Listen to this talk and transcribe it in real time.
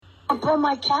Put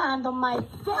my cat under my...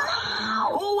 Who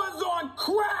was on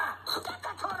crack? Get the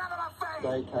coat out of my face!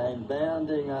 They came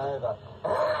bounding over.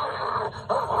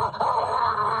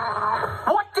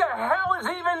 What the hell is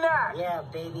even that? Yeah,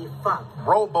 baby, fuck.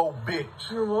 Robo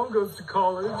bitch. Your mom goes to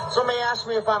college. Somebody asked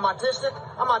me if I'm autistic.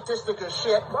 I'm autistic as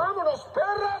shit. Vámonos,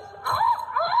 perras!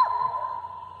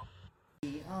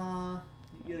 You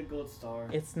get a gold star.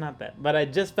 It's not that, but I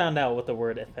just found out what the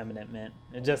word effeminate meant.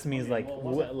 It just means Okay, what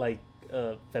was it?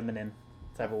 Feminine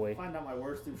type of way. Find out my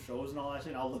words through shows and all that shit.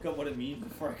 And I'll look up what it means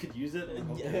before I could use it.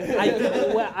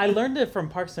 I learned it from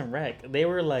Parks and Rec. They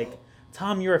were like,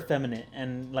 Tom, you're effeminate,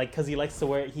 and like, cause he likes to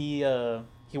wear he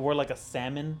wore like a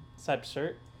salmon type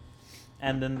shirt,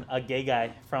 and then a gay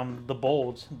guy from the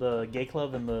Bulge, the gay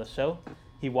club in the show,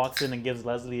 he walks in and gives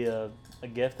Leslie a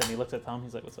gift, and he looks at Tom.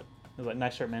 He's like, "What's up?" He's like,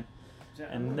 "Nice shirt, man."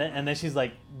 And then she's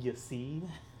like, "You see?"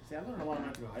 See, I learned a lot of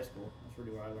mine through high school. That's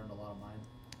really where I learned a lot of mine.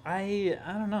 I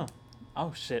don't know.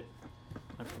 Oh shit,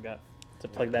 I forgot to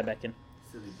plug that back in.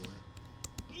 Silly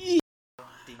boy.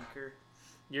 Stinker.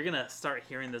 You're gonna start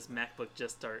hearing this MacBook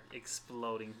just start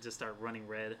exploding, just start running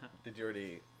red. Did you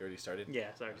already started? Yeah,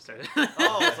 it's already started.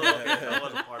 Oh, so okay, that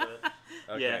wasn't part of it.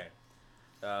 Okay.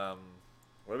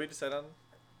 What did we decide on?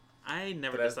 I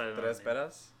never Tres decided on Tres a name.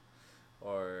 Peras?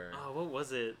 Or... Oh, what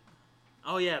was it?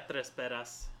 Oh yeah, Tres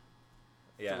Peras.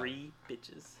 Yeah. 3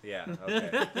 bitches. Yeah,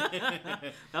 okay.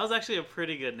 That was actually a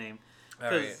pretty good name. All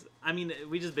Because, right. I mean,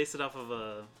 we just based it off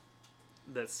of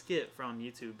that skit from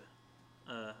YouTube,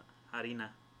 Harina.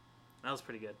 That was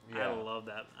pretty good. Yeah. I love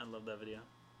that. I love that video.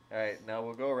 All right, now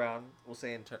we'll go around. We'll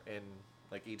say in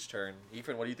like each turn.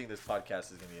 Ethan, what do you think this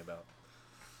podcast is going to be about?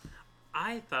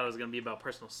 I thought it was going to be about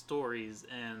personal stories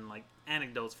and, like,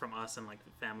 anecdotes from us and, like,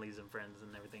 families and friends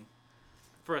and everything.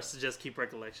 For us to just keep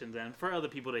recollections and for other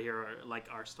people to hear,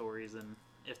 our stories and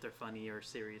if they're funny or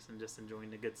serious and just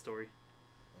enjoying a good story.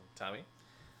 Tommy?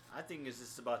 I think it's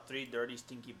just about 3 dirty,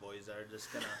 stinky boys that are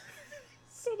just gonna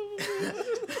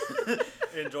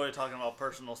enjoy talking about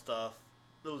personal stuff,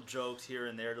 little jokes here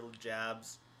and there, little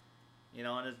jabs,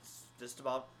 and it's just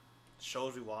about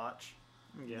shows we watch,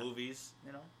 movies,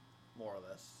 more or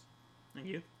less. And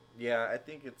you? Yeah, I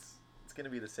think it's going to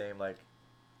be the same, like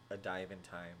a dive in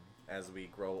time as we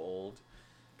grow old.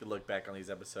 Could look back on these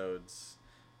episodes.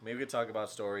 Maybe we could talk about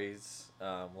stories.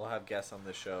 We'll have guests on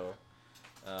the show.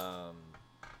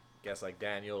 Guests like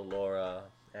Daniel, Laura,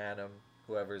 Adam,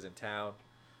 whoever's in town.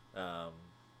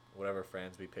 Whatever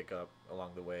friends we pick up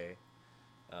along the way.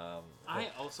 I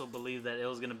also believe that it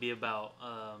was going to be about,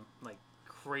 like,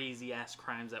 crazy ass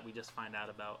crimes that we just find out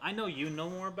about. I know you know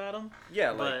more about them.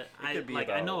 Yeah, but it could be I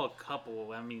about... know a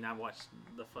couple. I mean, I watched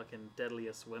the fucking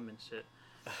Deadliest Women shit.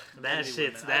 That is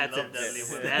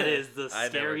the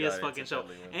scariest fucking show.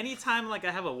 Deadly Women. Anytime like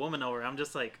I have a woman over, I'm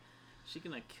just like, she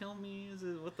gonna kill me?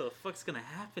 What the fuck's gonna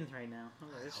happen right now?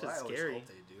 I'm like, this shit's scary. I always hope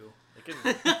they do.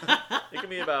 It can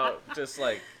be about just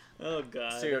like Oh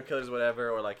god. serial killers,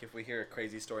 whatever, or like if we hear a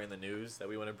crazy story in the news that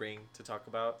we want to bring to talk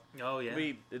about. Oh yeah.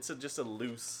 It's just a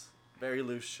loose, very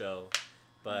loose show,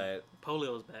 but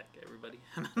polio's back, everybody.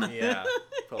 yeah,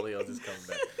 polio's is coming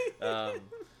back.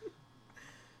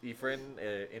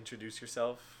 Efren, introduce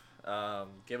yourself.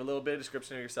 Give a little bit of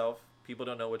description of yourself. People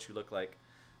don't know what you look like.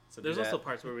 So there's also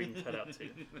parts where we can cut out too.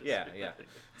 Yeah.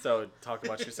 So talk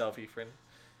about yourself, Efren.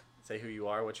 Say who you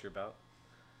are, what you're about.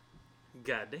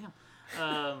 God damn.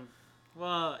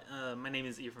 My name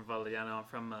is Efren Valeriano. I'm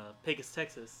from Pecos,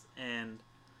 Texas, and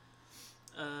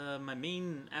my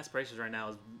main aspirations right now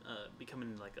is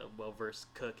becoming like a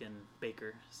well-versed cook and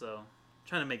baker. So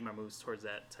trying to make my moves towards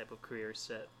that type of career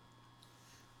set.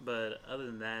 But other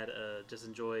than that, just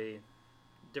enjoy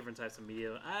different types of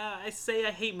media. I say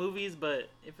I hate movies, but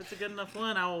if it's a good enough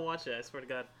one, I will watch it. I swear to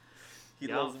God. He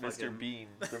loves Mr. Bean.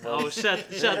 Oh, shut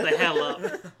the hell up.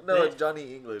 No, it's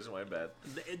Johnny English. My bad.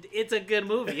 It's a good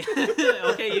movie.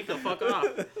 Okay, you can fuck off.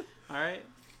 All right.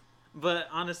 But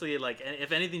honestly, like,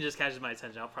 if anything just catches my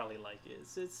attention, I'll probably like it.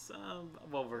 It's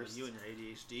well versed. You and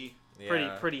your ADHD.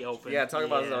 Yeah. Pretty open. Yeah, talk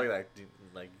about something like that.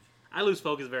 Like. I lose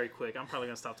focus very quick. I'm probably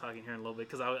gonna stop talking here in a little bit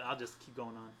because I'll just keep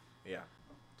going on. Yeah,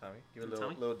 Tommy, give a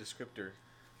little descriptor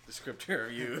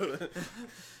of you.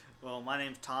 Well, my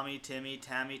name's Tommy, Timmy,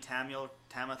 Tammy, Tamuel,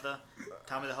 Tamitha,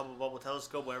 Tommy the Hubble Bubble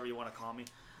Telescope, whatever you want to call me.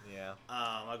 Yeah.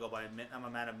 I'm a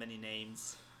man of many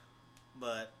names,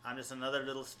 but I'm just another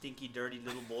little stinky, dirty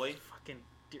little boy. Fucking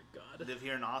dear God. Live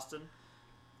here in Austin.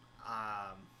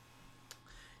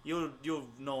 You'll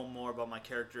know more about my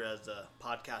character as the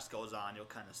podcast goes on. You'll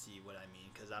kind of see what I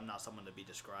mean, because I'm not someone to be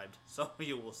described. So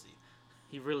you will see.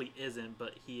 He really isn't,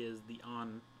 but he is the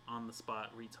on on the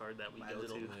spot retard that we My go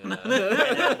little- to.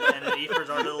 And then Ephraim's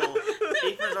our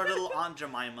little Aunt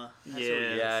Jemima. That's who he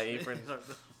is. Yeah, Ephraim.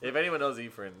 If anyone knows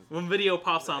Ephraim, When video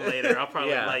pops on later, I'll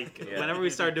probably Yeah, like yeah. whenever we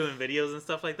start doing videos and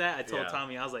stuff like that. I told Yeah.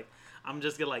 Tommy, I was like, I'm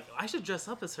just gonna like I should dress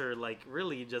up as her, like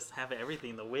really just have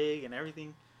everything, the wig and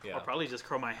everything. Yeah. I'll probably just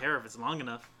curl my hair if it's long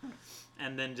enough.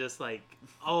 And then just like,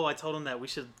 I told him that we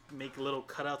should make little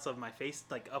cutouts of my face,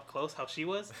 like up close, how she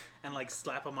was, and like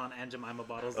slap them on Aunt Jemima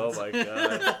bottles. oh my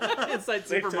god, Inside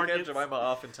they took Aunt supermarkets. Jemima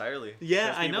off entirely. Yeah,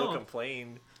 'Cause I people know.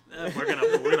 complained. We're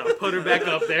gonna put her back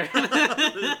up there.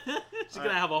 She's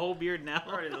gonna have a whole beard now.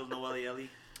 All right, little Noelle Ellie.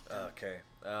 Okay,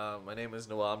 my name is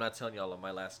Noel. I'm not telling y'all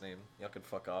my last name. Y'all can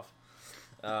fuck off.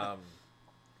 God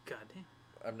damn.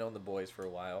 I've known the boys for a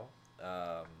while.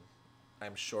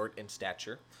 I'm short in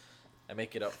stature. I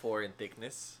make it up for in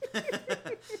thickness.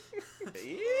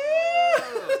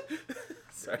 Yeah.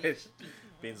 Sorry,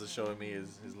 Beans was showing me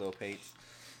his little pates.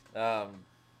 I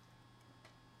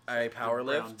power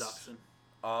Brown lift, Dachshund.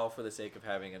 all for the sake of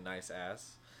having a nice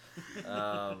ass.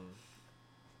 I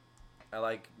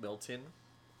like Milton.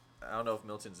 I don't know if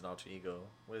Milton's an alter ego.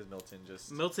 What is Milton?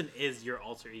 Just Milton is your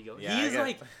alter ego. Yeah, he I is got-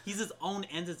 like he's his own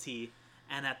entity,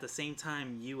 and at the same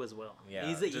time you as well. Yeah,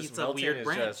 he's just a Milton weird is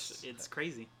branch. just- It's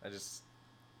crazy. I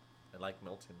like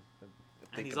Milton.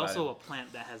 And he's also a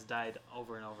plant that has died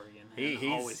over and over again.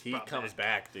 he comes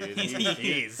back, dude.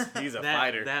 He's- He's a that,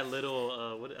 fighter. That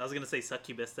little, what, I was gonna say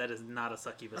succubus. That is not a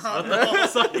succubus. Oh, no.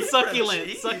 Succulent.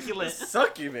 Jeez. Succulent.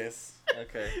 Succubus.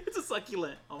 Okay. It's a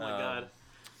succulent. Oh my god.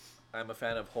 I'm a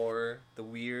fan of horror, the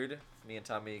weird. Me and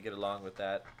Tommy get along with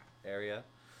that area.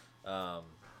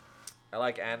 I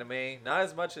like anime, not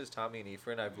as much as Tommy and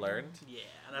Ephraim. I've learned. Yeah,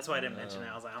 that's why I didn't mention it.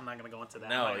 I was like, I'm not gonna go into that. I'm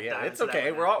No, not gonna yeah, dive it's into that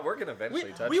okay. right now. We're gonna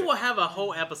eventually touch We it. will have a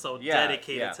whole episode Yeah,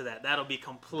 dedicated yeah. to that. That'll be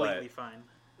completely But- fine.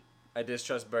 I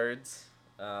distrust birds.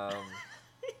 I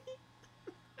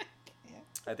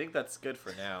think that's good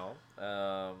for now.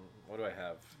 What do I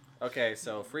have? Okay,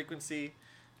 so frequency.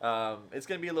 It's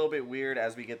gonna be a little bit weird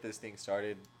as we get this thing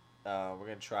started. We're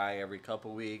gonna try every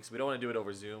couple weeks. We don't want to do it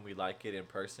over Zoom. We like it in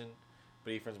person.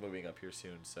 But Ephraim's moving up here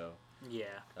soon, so Yeah.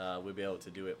 we'll be able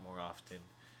to do it more often.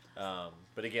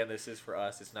 But again, this is for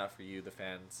us. It's not for you, the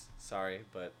fans. Sorry,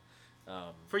 but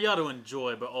For y'all to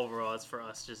enjoy, but overall, it's for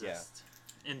us to just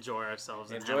Yeah. enjoy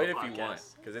ourselves and enjoy it have if a you want,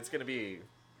 podcast. because it's gonna be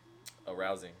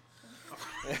arousing.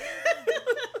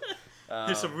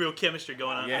 There's some real chemistry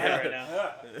going on yeah. right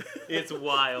now. It's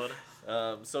wild.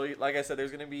 So, like I said,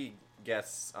 there's gonna be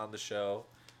guests on the show.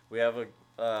 We have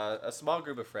a small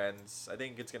group of friends. I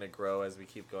think it's gonna grow as we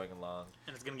keep going along.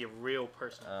 And it's going to get real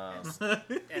personal.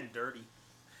 And dirty.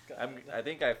 I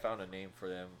think I found a name for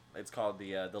them. It's called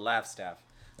the Laugh Staff.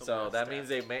 The So Laugh that Staff. means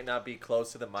they may not be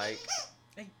close to the mic.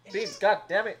 Hey, Beans, god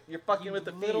damn it, you're fucking you with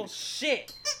the little feed.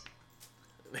 shit.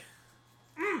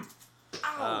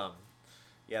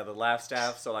 Yeah, the Laugh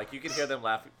Staff. So like you can hear them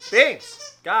laughing.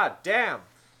 Beans, god damn.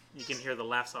 You can hear the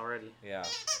laughs already. Yeah,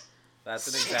 that's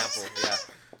an example. Yeah.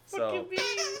 So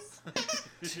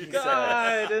Jesus.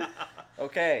 God.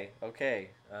 Okay.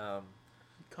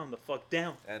 Calm the fuck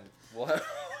down. And what?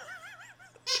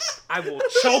 I will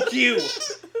choke you,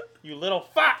 you little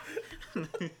fuck.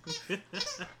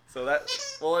 So that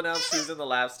we'll announce who's in the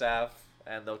Laugh Staff,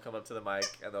 and they'll come up to the mic,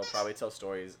 and they'll probably tell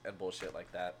stories and bullshit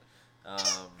like that.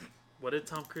 What did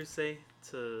Tom Cruise say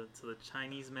to the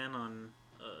Chinese man on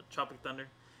Tropic Thunder?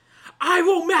 I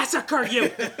will massacre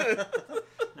you.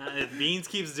 If Beans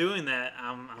keeps doing that,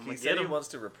 I'm He gonna said get he him. wants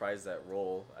to reprise that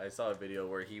role. I saw a video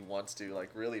where he wants to, like,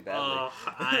 really badly. Oh,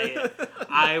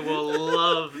 I will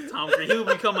love Tom Cruise. He will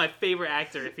become my favorite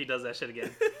actor if he does that shit again.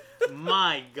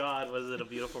 My God, was it a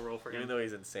beautiful role for Even him? though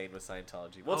he's insane with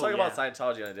Scientology. We'll Oh, talk about yeah.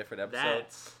 Scientology on a different episode.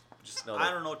 That's Just know I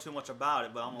that. don't know too much about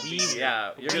it, but I'm gonna be We-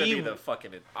 Yeah, you're gonna be We- the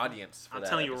fucking audience for I'm that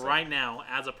telling you episode. right now,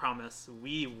 as a promise,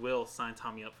 we will sign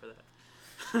Tommy up for that.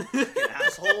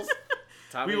 assholes.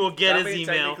 Tommy, We will get Tommy his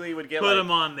email, technically would get, put like-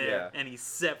 him on there, yeah. and he's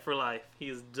set for life. He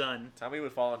is done. Tommy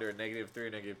would fall under a -3 or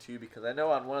 -2 because I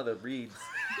know on one of the reads,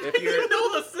 if you're, You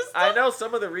know the system? I know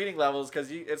some of the reading levels because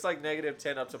it's like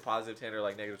 -10 up to +10 or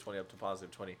like -20 up to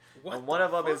 +20. What and one the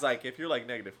of them fuck? is like if you're like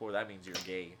 -4, that means you're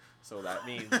gay. So that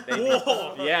means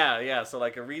Whoa. yeah. So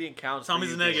like a reading counts. for Tommy's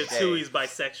you a being negative gay. 2. He's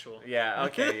bisexual. Yeah.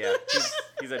 Okay. Yeah.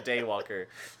 He's a day walker.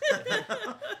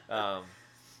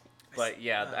 But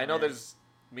yeah, I know man. there's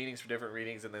meanings for different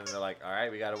readings, and then they're like, all right,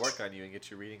 we got to work on you and get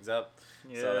your readings up. So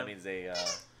Yeah. that means they.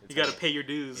 You got to pay your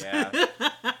dues. Yeah.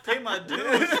 Pay my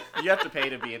dues. You have to pay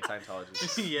to be in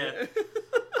Scientology. Yeah.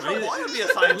 I don't want to be a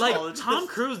Scientologist. Like Tom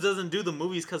Cruise doesn't do the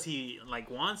movies because he like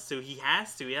wants to. He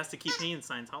has to. He has to keep paying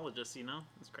Scientologists. You know,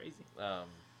 it's crazy.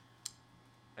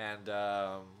 And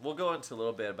we'll go into a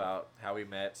little bit about how we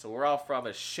met. So we're all from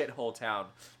a shithole town.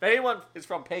 If anyone is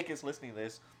from Pecos listening to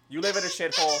this, you live in a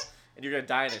shithole and you're gonna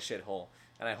die in a shithole.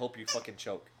 And I hope you fucking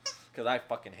choke, because I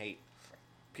fucking hate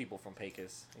people from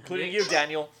Pecos, including you,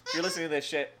 Daniel. If you're listening to this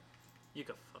shit, You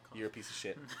can fuck off. you're a piece of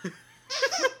shit.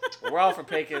 We're all from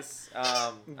Pecos.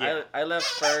 Yeah. I left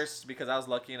first because I was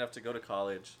lucky enough to go to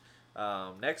college.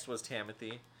 Next was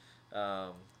Timothy.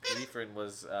 Efren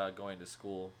was going to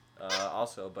school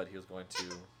also, but he was going to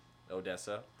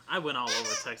Odessa. I went all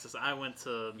over Texas. I went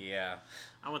to Yeah.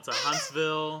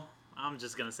 Huntsville. I'm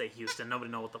just gonna say Houston. Nobody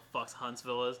know what the fuck's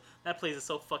Huntsville is. That place is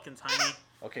so fucking tiny.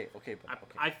 Okay, but okay.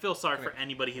 I feel sorry Come for here.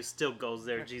 anybody who still goes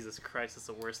there. Jesus Christ, it's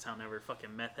the worst town ever.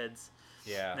 Fucking meth heads.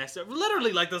 Yeah. Next to,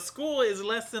 literally, like, the school is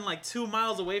less than like 2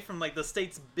 miles away from like the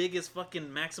state's biggest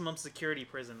fucking maximum security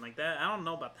prison. Like that, I don't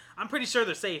know about. I'm pretty sure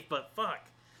they're safe, but fuck.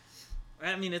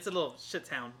 I mean, it's a little shit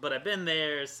town. But I've been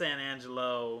there, San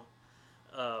Angelo,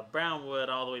 Brownwood,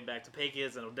 all the way back to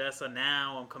Pecos and Odessa.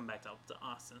 Now I'm coming back to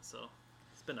Austin. So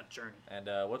it's been a journey. And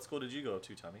what school did you go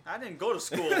to, Tommy? I didn't go to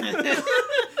school.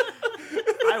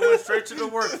 I went straight to the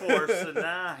workforce,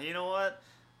 and you know what?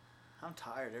 I'm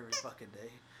tired every fucking day.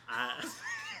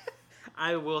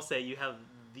 I will say you have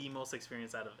the most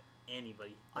experience out of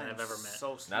anybody that I've ever met.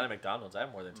 So Not at McDonald's. I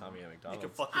have more than Tommy at you McDonald's. can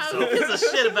fuck I yourself. don't give a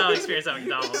shit about experience at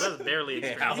McDonald's. That's barely Yeah,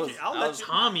 experience. I'll I let was- you,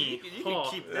 Tommy, You can oh.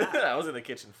 keep that. I was in the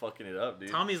kitchen fucking it up, dude.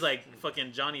 Tommy's like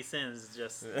fucking Johnny Sins,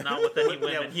 just not with any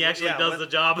women. Yeah, He actually yeah, does the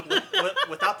job.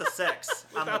 Without the sex,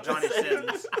 I'm the Without the Johnny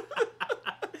sex. Sins.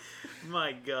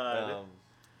 My God.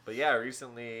 But yeah,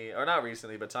 recently, or not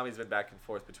recently, but Tommy's been back and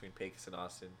forth between Pecos and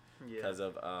Austin Yeah. because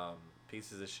of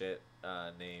pieces of shit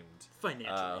named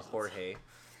Financial reasons. Jorge.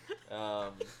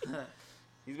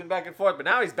 He's been back and forth, but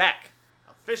now he's back.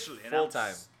 Officially, and Full I'm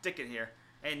time. sticking here.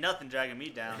 Ain't nothing dragging me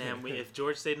down. Man, if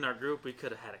George stayed in our group, we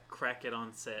could have had a crack it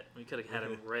on set. We could have had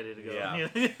him ready to go. Yeah.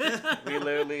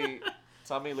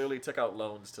 Tommy literally took out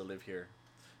loans to live here.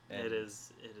 And It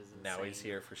is insane. now he's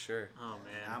here for sure. Oh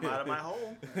man, I'm out of my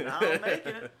hole. Now I'm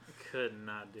making it. could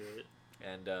not do it.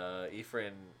 And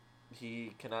Efren,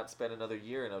 he cannot spend another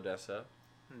year in Odessa,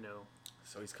 No,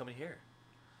 so he's coming here.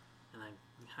 and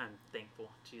I'm thankful.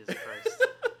 Jesus Christ,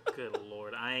 good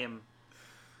Lord, I am.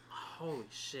 Holy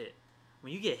shit.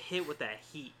 When you get hit with that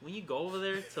heat, when you go over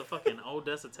there to fucking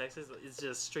Odessa, Texas, it's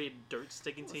just straight dirt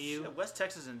sticking to you. Shit, West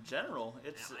Texas in general,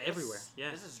 it's Yeah, everywhere,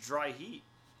 yeah. This is dry heat.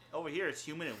 Over here, it's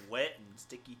humid and wet and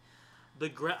sticky.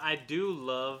 I do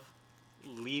love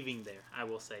leaving there, I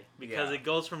will say, because Yeah. it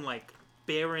goes from like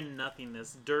barren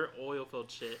nothingness, dirt, oil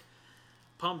filled shit,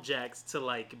 pump jacks to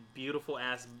like beautiful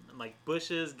ass like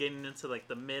bushes, getting into like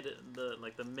the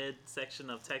mid section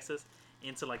of Texas,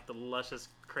 into like the luscious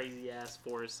crazy ass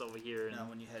forests over here Now,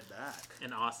 when you head back,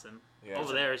 in Austin. Yeah.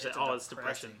 Over there, it's It's it's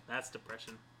depressing. depression. That's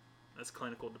depression. That's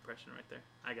clinical depression right there.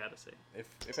 I gotta say.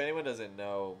 If anyone doesn't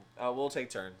know, we'll take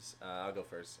turns. I'll go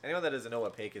first. Anyone that doesn't know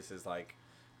what Pecos is like,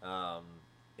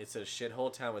 it's a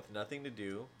shithole town with nothing to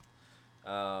do.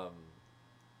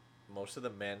 Most of the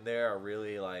men there are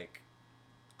really like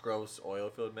gross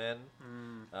oil-filled men,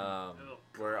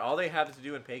 where all they have to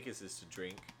do in Pecos is to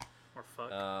drink. Or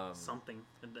fuck something.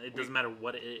 It we- doesn't matter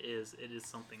what it is. It is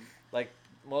something. Like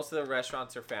most of the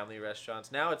restaurants are family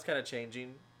restaurants. Now it's kind of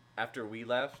changing after we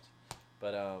left,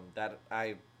 but that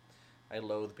I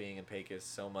loathe being in Pecos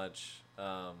so much.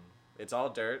 It's all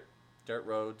dirt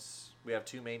roads. We have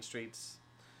 2 main streets.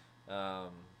 Go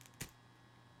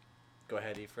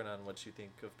ahead, Efren, on what you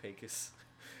think of Pecos.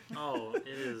 Oh, it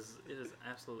is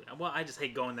absolutely. Well, I just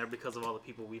hate going there because of all the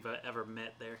people we've ever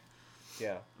met there.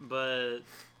 Yeah. But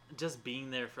just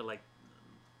being there for like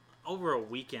over a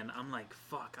weekend, I'm like,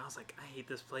 fuck. I was like, I hate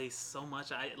this place so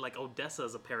much. I like Odessa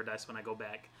is a paradise when I go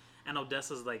back, and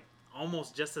Odessa's like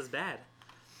almost just as bad.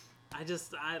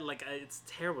 It's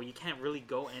terrible. You can't really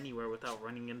go anywhere without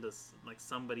running into like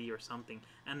somebody or something,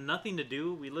 and nothing to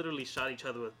do. We literally shot each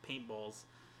other with paintballs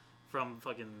from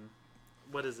fucking,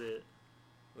 what is it?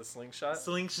 The slingshot?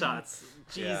 Slingshots.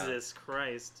 Yeah. Jesus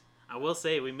Christ. I will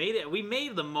say we made it. We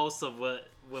made the most of when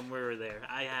we were there.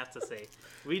 I have to say,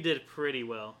 we did pretty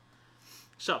well.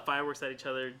 Shot fireworks at each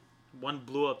other. One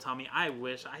blew up Tommy. I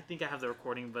think I have the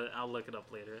recording, but I'll look it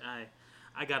up later.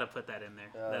 I gotta put that in there.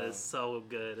 That is so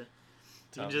good.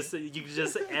 You just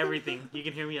everything. You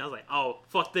can hear me. I was like, oh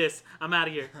fuck this. I'm out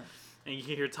of here. And you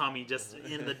can hear Tommy just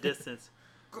in the distance.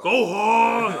 Go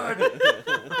hard.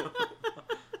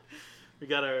 We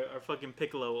got our fucking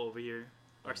Piccolo over here.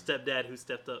 Our stepdad who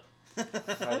stepped up.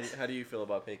 How do you feel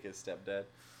about Pecos, stepdad?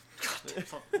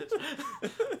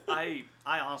 I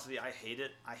honestly hate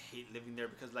it. I hate living there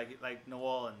because like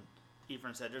Noel and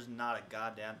Efren said, there's not a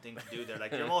goddamn thing to do there.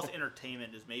 Like, your most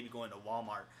entertainment is maybe going to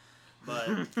Walmart. But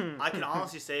I can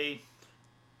honestly say,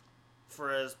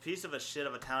 for as piece of a shit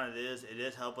of a town it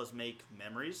did help us make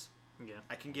memories. Yeah.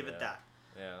 I can give it that.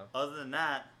 Yeah. Other than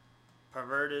that,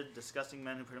 perverted, disgusting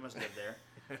men who pretty much live there.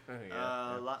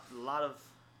 Yeah. A lot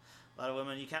of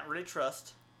women you can't really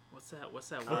trust. What's that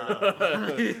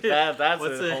word? That's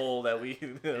What's a it? hole that we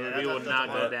We will not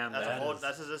go down That's that. a whole.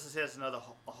 That's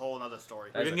a whole another story.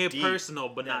 We're That's gonna a get deep- personal,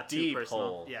 but not too deep personal.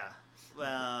 hole. Yeah.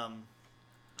 Oh,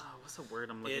 what's the word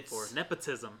I'm looking It's- for?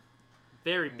 Nepotism.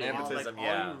 Very big. Nepotism. All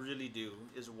yeah. you really do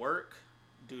is work,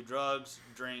 do drugs,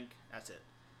 drink. That's it.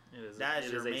 It is, That is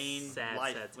it your is a main sad,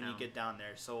 life sad when you town. get down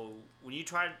there. So when you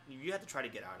have to try to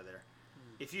get out of there.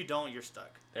 If you don't, you're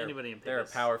stuck. Anybody in There are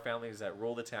Pecos. power families that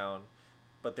rule the town,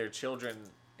 but their children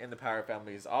in the power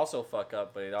families also fuck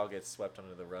up, but it all gets swept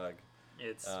under the rug.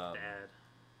 It's Um, bad.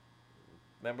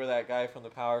 Remember that guy from the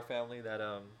Power family that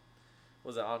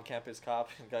was an on-campus cop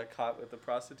and got caught with a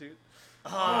prostitute?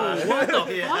 Oh, what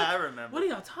the Yeah, fuck? I remember. What are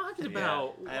y'all talking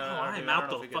about? I don't know, Wow, dude. I'm I out don't know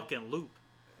the if we can- fucking loop.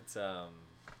 It's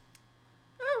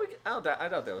I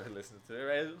doubt they'll listen to it.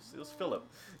 Right? It was Philip.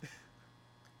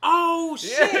 Oh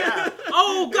shit! Yeah.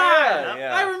 Oh god!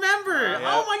 Yeah. I remember. Yeah.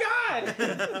 Oh my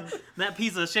god! That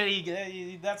piece of shit.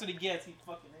 That's what he gets. He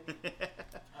fucking idiot.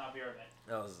 I'll be right back.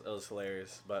 It was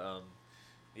hilarious, but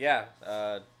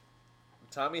yeah.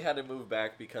 Tommy had to move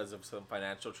back because of some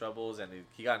financial troubles, and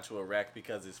he got into a wreck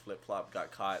because his flip flop got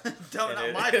caught Don't in not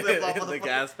it- my flip-flop, in the motherfucker.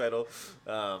 gas pedal.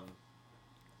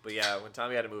 But yeah, when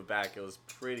Tommy had to move back, it was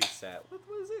pretty sad. What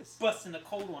is this? Busting the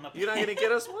cold one up. You're not gonna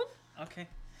get us one? Okay.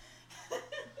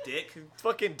 Dick.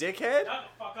 Fucking dickhead. Shut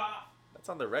the fuck off. That's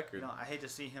on the record. You know, I hate to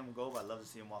see him go, but I love to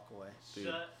see him walk away. Dude.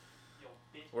 Shut your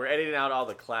bitch. We're editing out all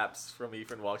the claps from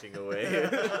Ethan walking away.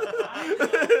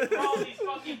 All these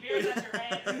fucking beers at your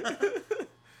hand.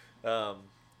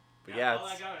 But yeah, all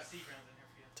I got are Seagram's in here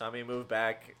for you. Tommy moved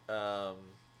back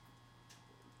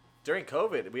during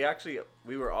COVID.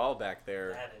 We were all back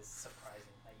there. That is surprising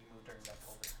that you moved during that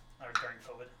COVID. Or during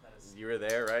COVID. That is. You were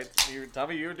there, right?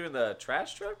 Tommy, you were doing the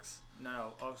trash trucks?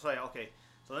 No. Oh, sorry. Okay.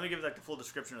 So let me give like the full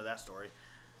description of that story.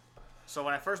 So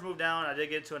when I first moved down, I did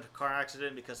get into a car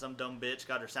accident because some dumb bitch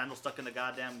got her sandal stuck in the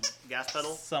goddamn gas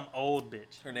pedal. Some old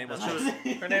bitch. Her name was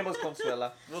That's her name was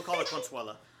Consuela. We'll call her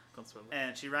Consuela.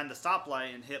 And she ran the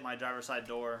stoplight and hit my driver's side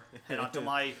door and onto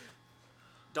my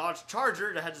Dodge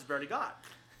Charger that I just barely got.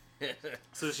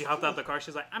 So she hopped out the car. She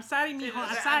was like, "I'm sorry, mijo. I'm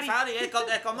I'm sorry." sorry.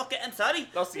 I'm not getting sorry.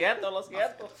 Lo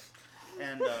siento.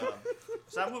 And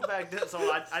so I moved back. So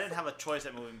I didn't have a choice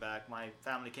at moving back. My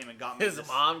family came and got me. His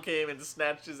mom came and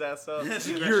snatched his ass up.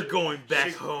 You're going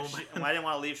back home. When I didn't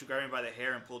want to leave, she grabbed me by the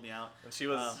hair and pulled me out. And she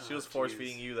was force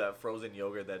feeding jeez. you that frozen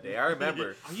yogurt that day. I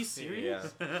remember. Are you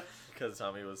serious? Yeah, because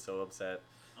Tommy was so upset.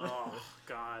 Oh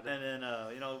God. And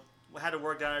then, we had to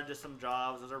work down there, did some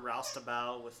jobs. There was a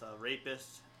roustabout with a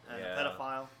rapist and Yeah. a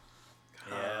pedophile.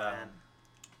 Yeah. And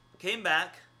came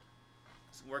back,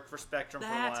 worked for Spectrum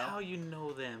That's for a how while. you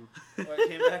know them. I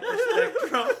came back for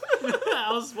Spectrum. I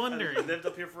was wondering. Lived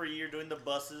up here for a year doing the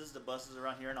buses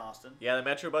around here in Austin. Yeah, the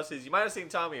Metro buses. You might have seen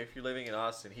Tommy if you're living in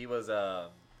Austin. He was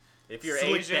if you're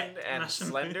Slick Asian back. and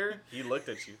slender, he looked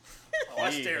at you. Oh,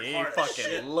 I stared he hard as fucking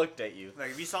shit. looked at you.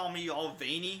 Like, if you saw me all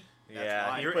veiny, that's Yeah,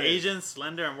 why. he You're put his- Asian,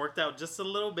 slender, and worked out just a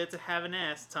little bit to have an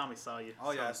ass. Tommy saw you.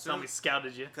 Oh, yeah, as soon Tommy as-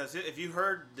 scouted you. Because if you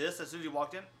heard this as soon as you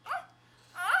walked in,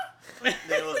 then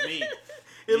it was me.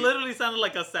 It literally sounded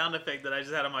like a sound effect that I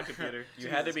just had on my computer. You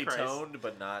had to Jesus be Christ. toned,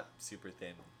 but not super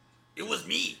thin. It was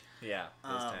me. Yeah, it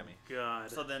was Tammy. God.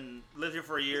 So then lived here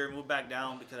for a year, moved back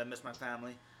down because I missed my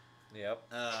family. Yep.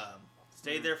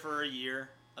 Stayed there for a year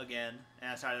again, and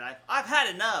I decided I've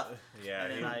had enough. Yeah.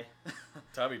 And then I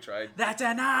Tommy tried. That's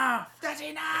enough. that's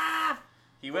enough.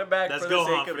 He went back That's for the Gohan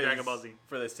sake of for Dragon Ball Z.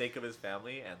 for the sake of his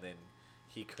family, and then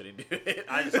he couldn't do it.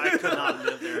 I could not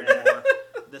live there anymore.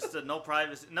 This no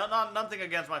privacy. No, nothing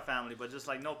against my family, but just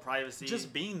like no privacy.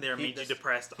 Just being there He made you just-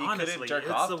 depressed. he couldn't Honestly, jerk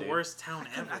it's off, the dude. worst town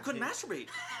ever. I couldn't masturbate.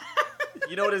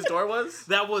 You know what his door was?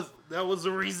 That was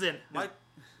the reason. My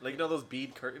Like, you know those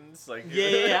bead curtains? Like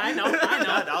Yeah, I know.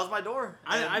 that was my door.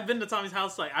 And I've been to Tommy's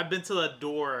house. Like I've been to the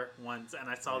door once, and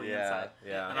I saw the Yeah, inside.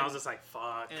 yeah. And I was just like,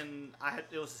 "Fuck." and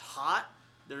it was hot.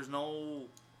 There's no.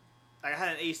 I had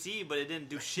an AC, but it didn't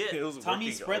do shit. It was Tommy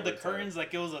working spread the overtime. curtains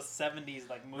like it was a '70s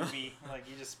like movie. Like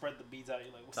you just spread the beads out.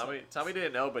 You're like, "What's up?" Tommy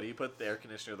didn't know, but he put the air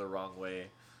conditioner the wrong way.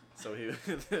 So he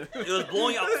It was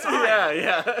blowing outside.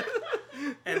 Yeah.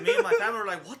 And me and my family were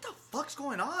like, "What the fuck's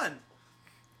going on?"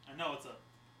 I know it's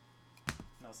a.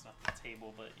 No, it's not the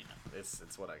table, but you know. It's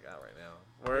what I got right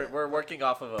now. We're working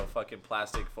off of a fucking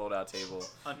plastic fold-out table.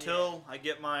 Until I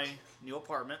get my new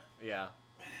apartment. Yeah.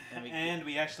 And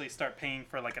we actually start paying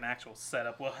for like an actual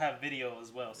setup. We'll have video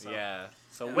as well. So Yeah.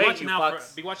 So Yeah. wait, you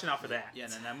fucks. be watching out for that. Yeah,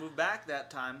 and then I moved back that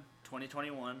time,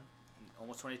 2021,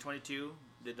 almost 2022.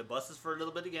 Did the buses for a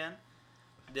little bit again.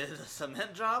 Did a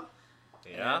cement job.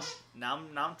 Yeah. And now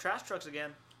I'm trash trucks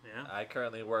again. Yeah. I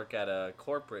currently work at a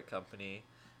corporate company.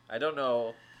 I don't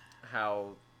know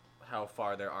how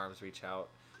far their arms reach out,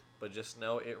 but just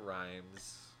know it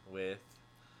rhymes with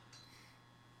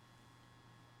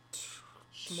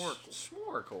Schmorkel.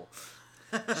 Schnorkel.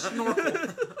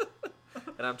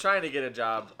 And I'm trying to get a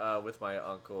job with my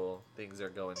uncle. Things are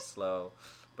going slow,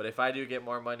 but if I do get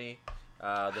more money,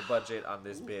 the budget on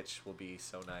this bitch will be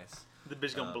so nice. The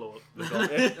bitch gonna blow up.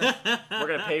 We're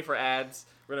gonna pay for ads.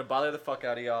 We're gonna bother the fuck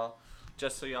out of y'all,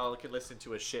 just so y'all can listen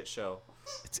to a shit show.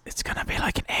 It's gonna be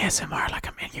like an ASMR, like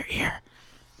I'm in your ear.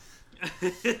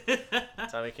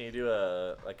 Tommy, can you do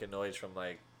a noise from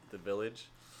like The Village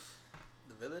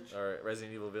The village? or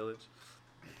Resident Evil Village?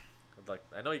 Like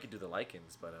I know you can do the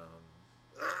lichens, but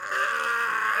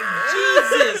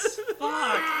Jesus!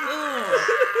 Fuck! Ugh.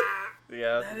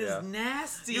 yeah, That is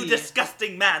nasty. You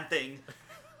disgusting man thing.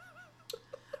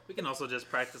 We can also just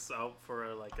practice out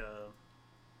for like a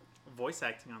voice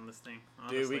acting on this thing.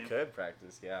 Honestly. Dude, we could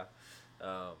practice, yeah.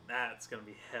 That's gonna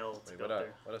be hell to Wait, go what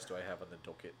there. else do I have on the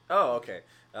docket? Oh, okay.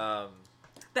 I'm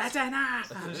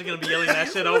just gonna be yelling that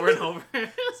shit over and over.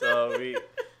 So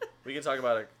we can talk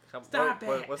about it. Stop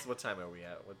it. What time are we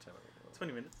at? What time are we?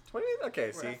 20 minutes. 20?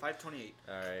 Okay, We're see. at 528.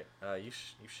 All right. You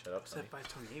shut up. Tommy. Said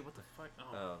 528. What the fuck?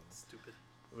 Oh, stupid.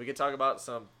 We can talk about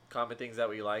some common things that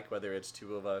we like, whether it's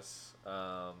two of us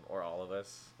or all of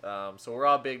us. So we're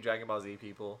all big Dragon Ball Z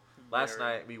people. Last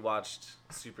Very. night we watched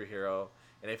Superhero,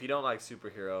 and if you don't like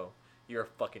Superhero, you're a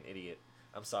fucking idiot.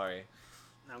 I'm sorry.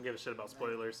 I don't give a shit about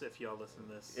spoilers if y'all listen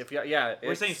to this. If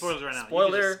We're saying spoilers right now. You can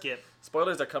Spoiler. just skip.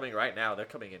 Spoilers are coming right now. They're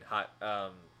coming in hot.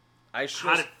 I Hot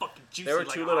shushed. and fucking juicy. There were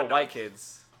like two a little hot white dog.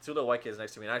 kids. Two little white kids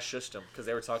next to me, and I shushed them because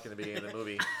they were talking at the beginning of the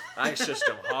movie. I shushed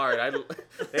them hard.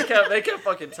 They kept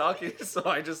fucking talking, so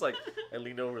I just I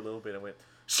leaned over a little bit and went,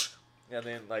 shh, and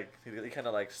then they kind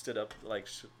of stood up,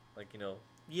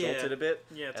 jolted a bit.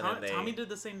 Yeah, and then Tommy did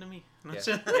the same to me.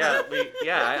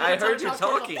 I heard you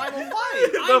talking. Final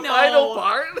fight. The I know. final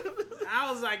part.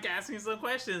 I was like asking some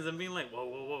questions and being like,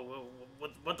 whoa,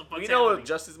 what the fuck? We know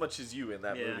just as much as you in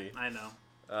that yeah, movie. I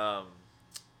know.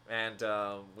 And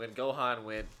when Gohan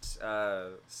went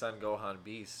Son Gohan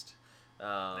Beast,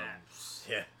 I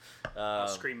yeah,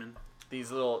 was screaming.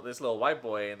 this little white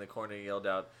boy in the corner yelled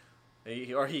out,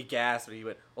 he gasped and he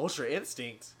went Ultra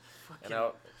Instinct, and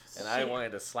I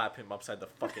wanted to slap him upside the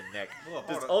fucking neck.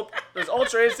 Does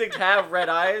Ultra Instinct have red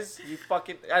eyes? You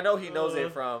fucking, I know he knows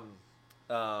it from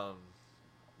The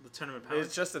tournament power.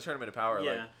 it's just the Tournament of Power.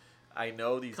 Yeah. I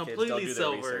know these kids don't Completely do their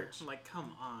silver. research. I'm like,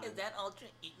 come on. that Ultra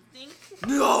Instinct?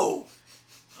 No!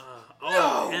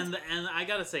 And I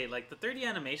gotta say, the 3D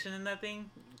animation in that thing,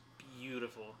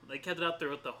 beautiful. They kept it out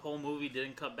throughout the whole movie.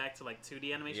 Didn't cut back to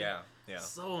 2D animation. Yeah.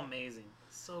 So amazing.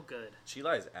 So good.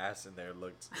 Chilai's ass in there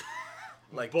looked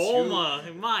like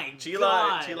Bulma, my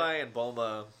God. Chilai and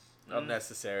Bulma,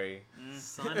 unnecessary.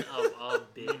 Son of a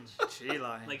bitch.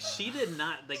 Chilai. She did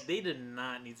not, they did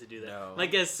not need to do that.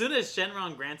 No. As soon as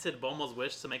Shenron granted Bulma's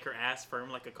wish to make her ass firm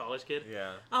like a college kid,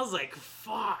 Yeah, I was like,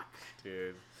 fuck.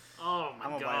 dude. Oh my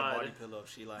I'm gonna buy a God. body pillow of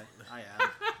Chilai. I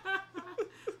am.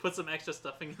 Put some extra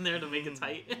stuffing in there to make it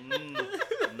tight.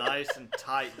 Nice and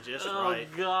tight, just Oh right.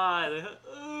 God.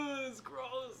 Ugh, it's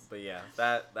gross. But yeah,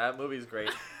 that movie's great.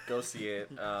 Go see it.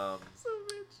 So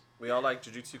rich. We all like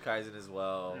Jujutsu Kaisen as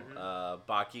well.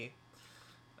 Mm-hmm. Baki.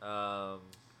 I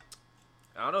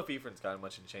don't know if Ephraim's gotten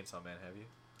much in Chainsaw Man. Have you?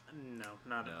 No,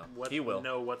 not No. He will.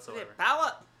 No whatsoever.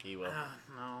 Power. He will.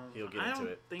 No, He'll get I into don't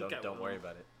it. Think Don't will. worry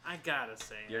about it. I gotta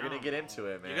say, You're I gonna don't get know. into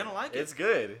it, man. You're gonna like it. It's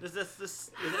good.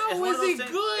 How one is of those it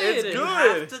things- good? It's You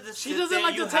good. have to just She sit doesn't there,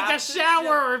 like you to take have a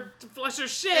shower or flush her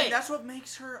shit. And that's what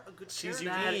makes her a good She's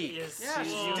character. unique. Yeah,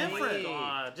 she's oh different. My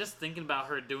God. Just thinking about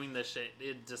her doing this shit,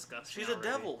 it disgusts me She's a already.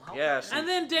 devil. How- Yeah, she- And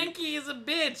then Denki is a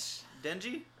bitch.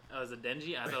 Denji? Oh, is it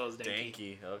Denji? I thought it was Denki.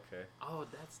 Danky. Okay. Oh,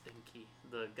 that's Denki,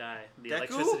 the guy, the Deku?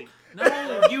 electricity.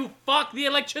 No, you fuck the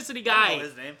electricity I guy. don't know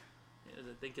his name.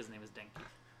 I think his name is Denki.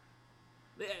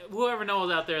 Whoever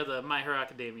knows out there, the My Hero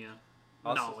Academia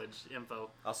Also- knowledge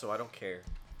info. Also, I don't care.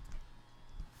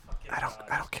 I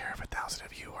don't care if 1,000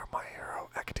 of you are My Hero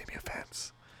Academia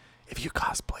fans. If you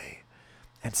cosplay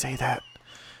and say that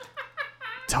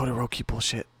Todoroki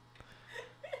bullshit,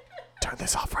 turn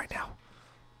this off right now.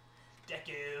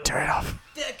 Deku. Turn it off.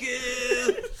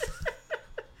 Deku.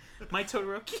 My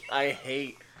Todoroki. I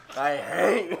hate.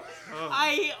 Oh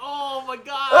my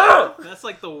god. That's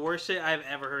like the worst shit I've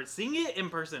ever heard. Seeing it in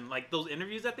person, like those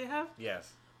interviews that they have.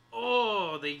 Yes.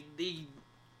 Oh, they're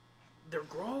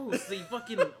gross. They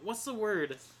fucking. What's the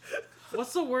word?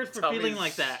 What's the word for Tommy's feeling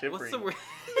like that? What's the shivering. word?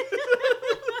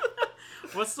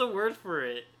 What's the word for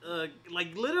it?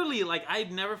 Like literally, like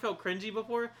I've never felt cringy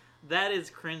before. That is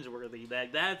cringeworthy.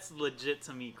 That's legit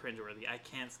to me cringeworthy. I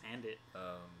can't stand it.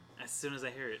 As soon as I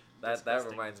hear it, That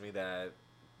disgusting. reminds me that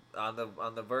on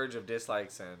the verge of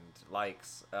dislikes and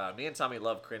likes, me and Tommy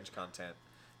love cringe content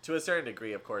to a certain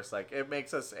degree. Of course, like it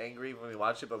makes us angry when we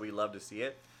watch it, but we love to see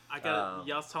it. I got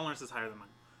y'all's tolerance is higher than mine.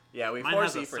 Yeah, we Mine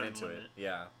force has a Efren certain into it. limit.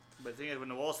 Yeah, But the thing is, when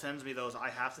Noel sends me those, I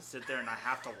have to sit there and I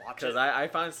have to watch because it. I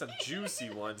find some juicy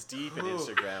ones deep in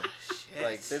Instagram. Shit.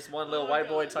 Like this one little white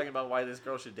boy talking about why this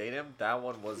girl should date him. That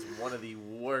one was one of the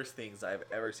worst things I've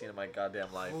ever seen in my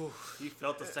goddamn life. Oof, you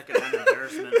felt the secondhand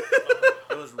embarrassment.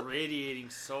 It was radiating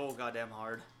so goddamn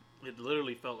hard. It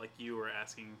literally felt like you were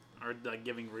asking or like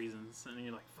giving reasons, and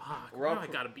you're like, "Fuck, We're all I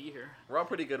gotta be here." We're all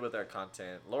pretty good with our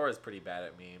content. Laura's pretty bad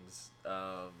at memes.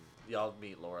 Y'all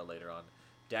meet Laura later on.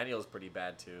 Daniel's pretty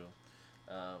bad too.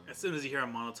 As soon as you hear a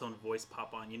monotone voice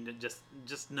pop on, you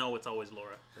just know it's always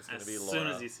Laura. It's gonna as be soon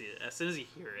Laura. as you see it, as soon as you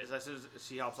hear it. As soon as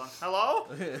she hops on, hello?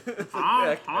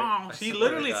 She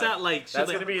literally sound like she's That's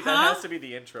like, gonna be huh? that has to be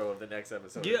the intro of the next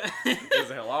episode. Yeah. Is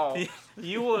hello.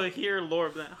 You will hear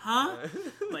Laura be like, huh?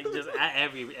 Like just at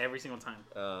every single time.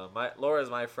 Laura's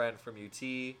my friend from UT,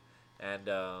 and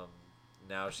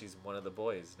now she's one of the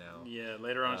boys now. Yeah,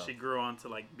 later on Oh. she grew on to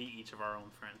like be each of our own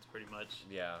friends pretty much.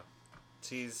 Yeah.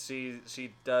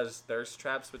 She does thirst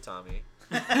traps with Tommy.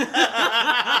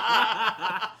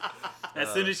 As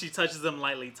soon as she touches them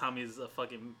lightly, Tommy's a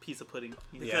fucking piece of pudding.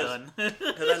 He's Yeah. done.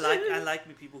 Because I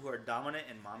like people who are dominant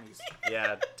and mommies.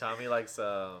 Yeah, Tommy likes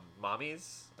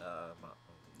mommies.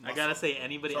 I gotta say,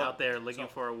 anybody So- out there looking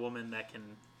for a woman that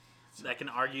can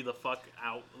argue the fuck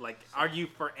out, like argue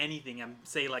for anything and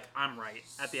say like I'm right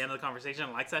at the end of the conversation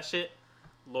and likes that shit,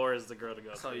 Laura's the girl to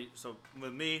go. So, to. so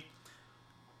with me,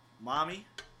 mommy,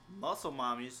 muscle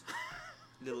mommies,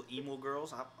 little emo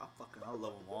girls, I love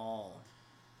them all.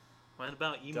 What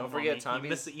about emo? Don't forget mommy? Tommy's- You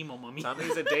missed the emo mommy.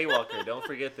 Tommy's a daywalker. Don't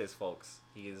forget this, folks.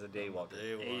 He is a daywalker.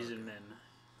 Asian men.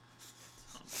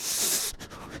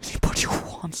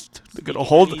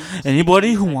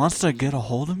 Anybody who wants to get a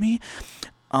hold of me,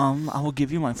 I will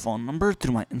give you my phone number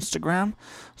through my Instagram.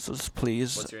 So just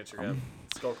please. What's your Instagram?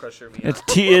 Skull Crusher me. It's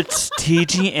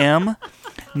TGM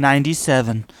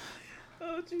 97.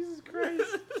 Oh Jesus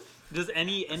Christ! Just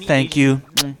any Thank Asian,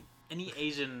 you. Any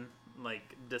Asian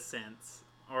like descents,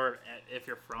 or if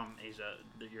you're from Asia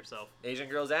yourself. Asian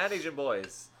girls and Asian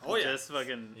boys. Oh yeah. Just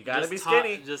fucking. You gotta just be talk-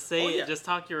 skinny. Just say. Oh, yeah. Just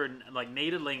talk your like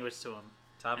native language to him.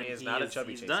 Tommy And is he not a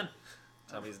chubby he's chaser. done.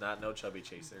 Tommy's not no chubby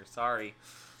chaser. Sorry.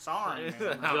 Sorry,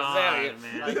 man. I'm God, sorry.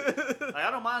 man. Like, I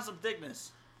don't mind some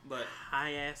thickness, but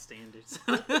High ass standards.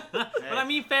 But I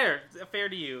mean, fair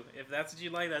to you. If that's what you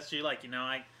like, that's what you like.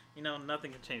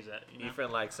 Nothing can change that. You know?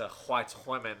 Efren likes a white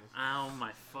woman. Oh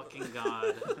my fucking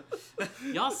god.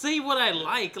 Y'all say what I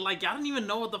like. Like, I don't even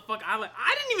know what the fuck I like.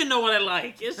 I didn't even know what I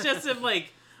like. It's just if,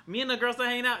 like, me and the girls start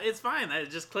hanging out, it's fine. It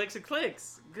just clicks and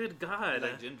clicks. Good I god.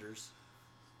 like gingers.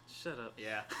 Shut up.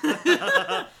 Yeah.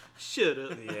 Shut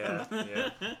up. Yeah.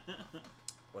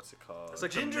 What's it called? It's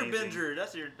like Ginger amazing. binger.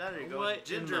 There you go. What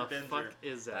Ginger in the binger. fuck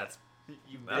is that? That's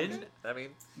You binge- I mean,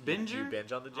 Binger? You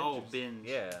binge on the gingers. Oh, binge.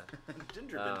 Yeah.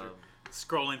 Ginger binger. Um,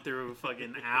 Scrolling through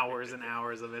fucking hours and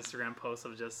hours of Instagram posts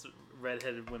of just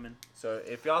redheaded women. So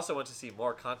if you also want to see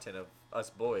more content of us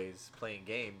boys playing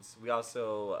games, we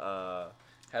also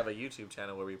have a YouTube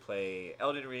channel where we play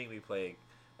Elden Ring, we play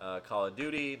Call of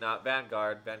Duty, not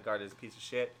Vanguard. Vanguard is a piece of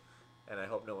shit, and I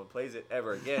hope no one plays it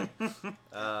ever again.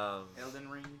 Elden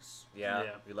rings. Yeah,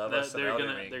 we love They're- us some they're Elden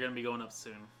gonna Ring. They're gonna be going up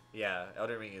soon. Yeah,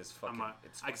 Elden Ring is fucking.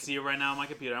 It's I can fucking- see it right now on my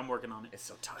computer. I'm working on it. It's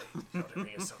so tight. Elden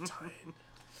Ring is so tight.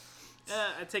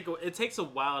 It takes a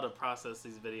while to process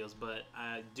these videos, but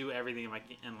I do everything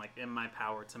in my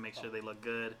power to make sure they look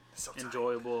good, So tight.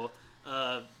 enjoyable.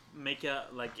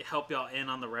 Help y'all in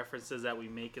on the references that we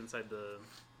make inside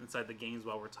the games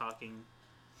while we're talking.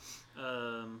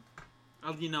 I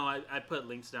put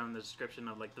links down in the description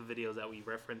of like the videos that we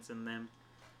reference in them.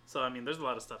 So I mean, there's a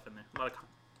lot of stuff in there, a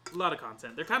lot of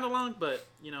content. They're kind of long, but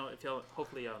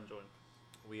hopefully y'all enjoy them.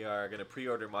 We are gonna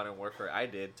pre-order Modern Warfare. I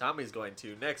did. Tommy's going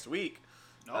to next week.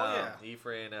 Oh yeah.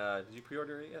 Efren, did you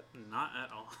pre-order it yet? Not at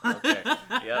all. Okay.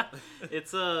 Yep.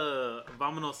 It's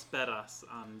Vámonos Peras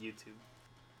on YouTube.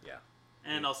 Yeah.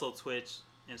 And also Twitch.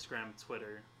 Instagram,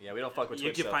 Twitter. Yeah, we don't fuck with You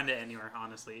Twitch. can though. find it anywhere,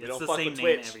 honestly. It's don't the fuck same with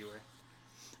name Twitch. everywhere.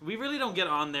 We really don't get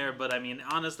on there, but I mean,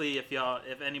 honestly, if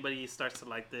anybody starts to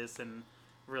like this and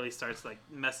really starts like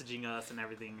messaging us and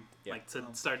everything, Yeah. like to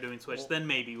start doing Twitch, then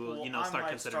maybe we'll I start might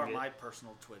considering start it. my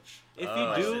personal Twitch. If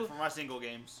Oh. you do, For my single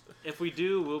games. if we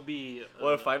do, we'll be.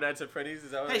 What, Five Nights at Freddy's?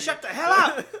 Is that what Hey, it shut is? the hell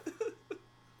up!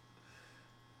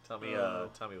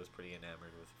 Tommy was pretty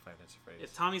enamored with Five Nights at Freddy's.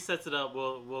 If Tommy sets it up,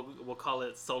 we'll call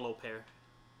it solo pair.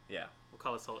 Yeah. We'll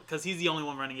call it solo because he's the only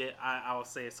one running it. I'll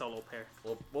say a solo pair.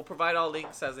 We'll provide all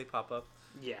links as they pop up.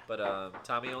 Yeah. But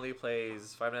Tommy only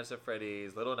plays Five Nights at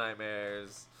Freddy's, Little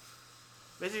Nightmares.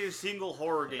 Basically, single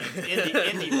horror games,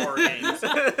 indie horror games.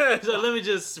 So let me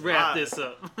just wrap Ah. this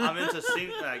up. I'm into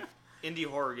indie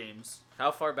horror games How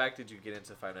far back did you get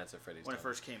into Five Nights at Freddy's? when it Tommy?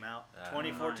 first came out, Ah.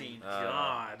 2014.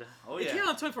 God. Oh It yeah. came out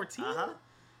in 2014. Uh huh.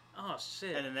 Oh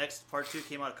shit. And the next part 2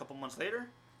 came out a couple months later.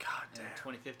 God In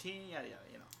 2015. Yeah,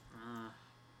 you know.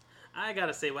 I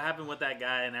gotta say, what happened with that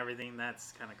guy and everything,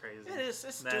 that's kind of crazy. It is.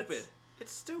 It's That's- stupid.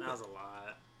 It's stupid. That was a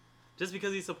lot. Just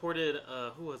because he supported,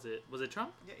 who was it? Was it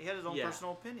Trump? Yeah, he had his own Yeah.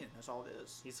 personal opinion. That's all it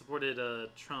is. He supported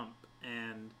Trump,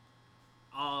 and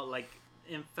all like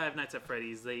in Five Nights at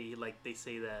Freddy's, they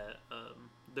say that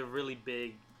the really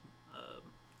big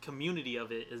community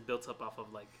of it is built up off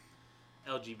of like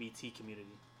LGBT community.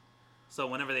 So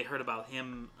whenever they heard about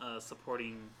him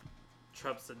supporting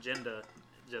Trump's agenda,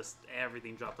 just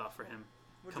everything dropped off for him.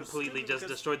 Which was Completely stupid just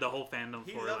because destroyed the whole fandom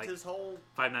He for loved like his whole.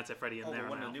 Five Nights at Freddy and Oh, there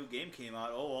but when on the out. new game came out,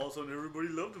 all of a sudden everybody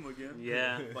loved him again.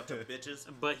 Yeah. Bunch of bitches.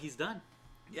 But he's done.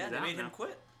 Yeah, He's they out made him now.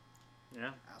 quit. Yeah.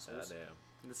 Assholes.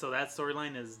 damn. So that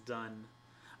storyline is done.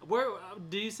 Where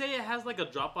do you say it has like a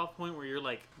drop off point where you're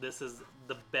like, this is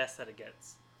the best that it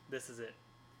gets? This is it.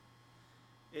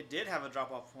 It did have a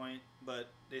drop off point, but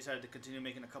they decided to continue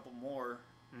making a couple more.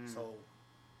 So,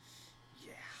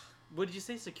 yeah. Would you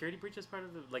say security breach is part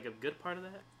of the, like a good part of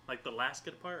that? Like the last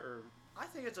good part, or? I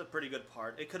think it's a pretty good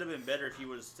part. It could have been better if he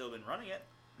would have still been running it,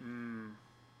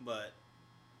 but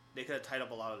they could have tied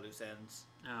up a lot of loose ends.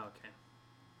 Oh, okay.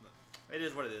 It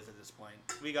is what it is at this point.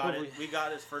 We got it. We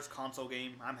got his first console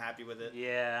game. I'm happy with it.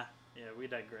 Yeah. Yeah. We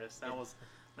digress. That was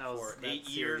For that 8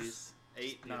 series. years,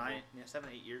 Beautiful. 7,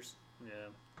 8 years.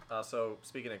 Yeah. So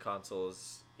speaking of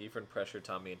consoles, Ephraim pressured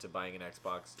Tommy into buying an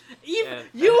Xbox. You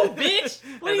bitch!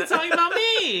 What are you talking about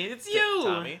me? It's you.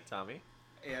 Tommy.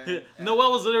 Yeah.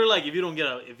 Noel was literally like, if you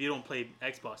don't play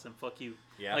Xbox, then fuck you.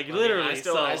 Yeah. Like I mean, literally.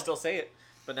 I still say it.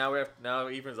 But now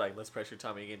Ephraim's like, let's pressure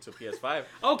Tommy to get into a PS5.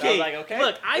 Okay. I was like, okay.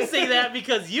 Look, I say that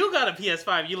because you got a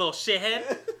PS5, you little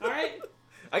shithead. All right.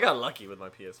 I got lucky with my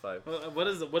PS5. What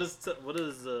is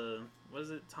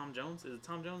it? Tom Jones? Is it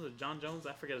Tom Jones or John Jones?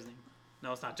 I forget his name.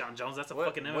 No, it's not John Jones. That's a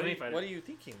fucking MMA fighter. What are you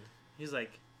thinking? He's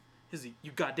like,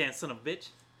 you goddamn son of a bitch.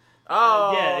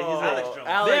 Oh, Yeah, he's Alex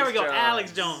Jones. There we go,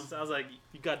 Alex Jones. I was like,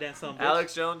 you goddamn son of a bitch.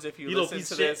 Alex Jones, if you You little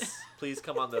listen to piece of this, please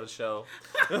come on the show.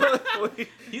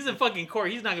 He's in fucking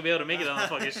court. He's not gonna be able to make it on the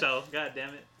fucking show. God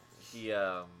damn it.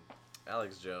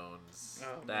 Alex Jones,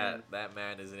 Oh, that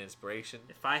man is an inspiration.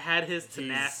 If I had his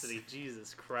tenacity,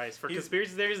 Jesus Christ, for he's-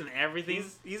 conspiracy theories and everything.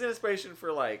 He's an inspiration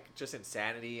for like just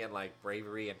insanity and like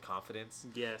bravery and confidence.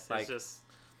 Yes, like, it's just.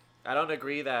 I don't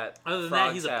agree that. Other than that,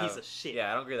 frogs he's a have- piece of shit.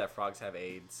 Yeah, I don't agree that frogs have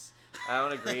AIDS. I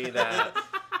don't agree that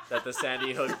the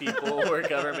Sandy Hook people were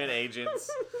government agents.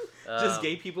 Just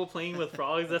gay people playing with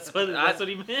frogs. That's what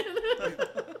he meant.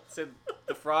 Said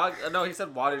the frog. No, he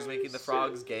said water's making the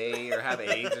frogs gay or have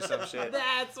AIDS or some shit.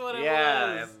 That's what it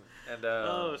Yeah, was. and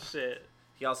Oh shit.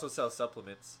 he also sells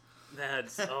supplements.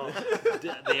 That's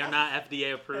they are not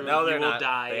FDA approved. No, they're you will not.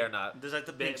 die. They are not. There's like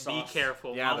the Be pink sauce.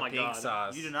 careful. Yeah, oh the my pink god.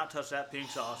 sauce. You do not touch that pink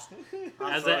sauce.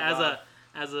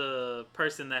 As a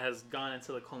person that has gone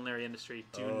into the culinary industry,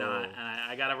 do not. And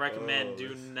I gotta recommend,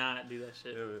 do not do that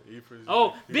shit.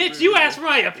 Oh, bitch! You asked for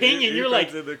my opinion. You're like,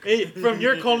 hey, from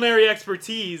your culinary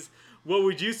expertise, what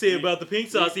would you say about the pink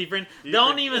sauce, Ephraim?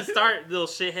 Don't even start, little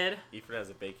shithead. Ephraim has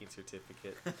a baking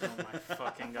certificate. Oh my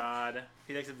fucking god.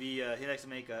 He likes to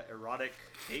make erotic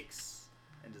cakes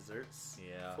and desserts.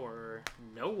 Yeah. For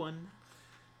no one.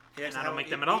 He likes And to I don't have make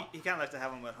them- them at all. He kind of likes to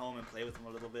have them at home and play with them a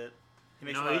little bit. He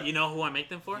makes No, them out of- you know who I make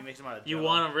them for? He makes them out of You Jell-O.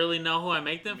 want to really know who I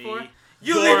make them Me. for?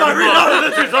 You Your leave my read mom. out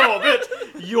of this, son of a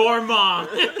bitch! Your mom.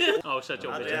 Oh, shut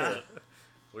your Not bitch that. ass up.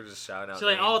 We're just shouting out. She's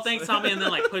like, names. oh, thanks, Tommy, and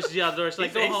then like pushes you out the door. She's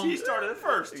like, go home. He started it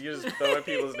first. You're just throwing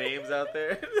people's names out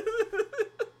there.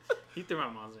 He threw my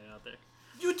mom's name out there.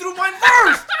 You threw mine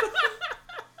first!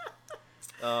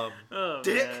 Oh,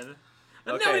 Dick. man.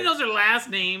 Okay. Nobody knows her last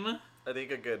name. I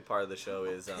think a good part of the show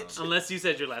is Unless you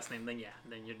said your last name, then yeah,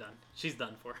 then you're done. She's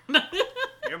done for.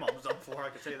 Your mom's done for, I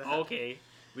can say that. Okay.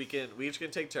 we each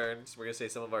can take turns. We're gonna say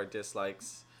some of our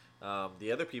dislikes.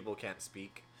 The other people can't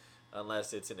speak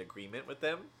unless it's in agreement with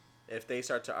them. If they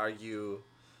start to argue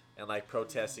and like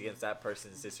protest against that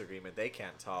person's disagreement, they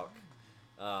can't talk.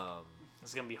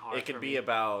 It's gonna be hard. It could be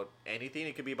about anything.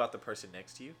 It could be about the person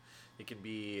next to you. It can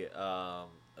be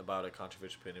about a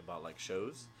controversial opinion about like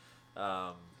shows.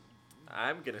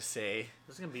 I'm gonna say.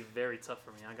 This is gonna be very tough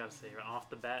for me. I gotta say right off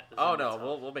the bat. Oh no,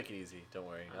 we'll make it easy. Don't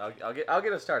worry. Okay. I'll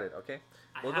get us started. Okay.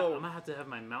 I'm gonna have to have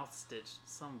my mouth stitched.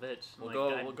 Some bitch.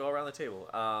 We'll go around the table.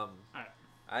 Alright.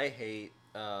 I hate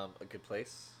a good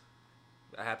place.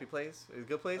 A happy place. A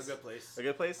good place. A good place. A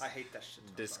good place. I hate that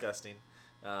shit. Disgusting.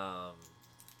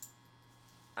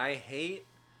 I hate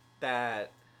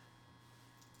that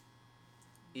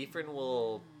Ephraim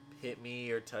will hit me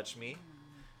or touch me,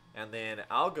 and then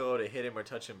I'll go to hit him or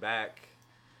touch him back,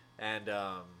 and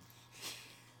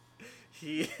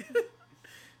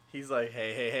he's like,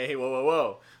 hey,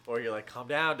 whoa, or you're like, calm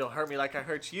down, don't hurt me like I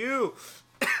hurt you,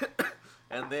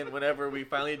 and then whenever we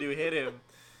finally do hit him,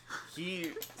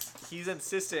 he's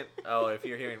insistent. Oh, if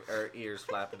you're hearing our ears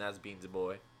flapping, that's Beans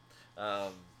boy.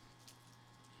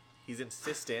 He's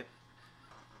insistent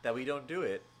that we don't do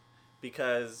it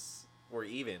because we're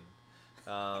even.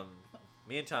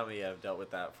 Me and Tommy have dealt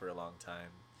with that for a long time.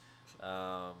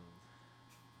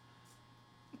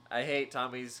 I hate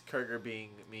Tommy's Kurger being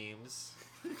memes.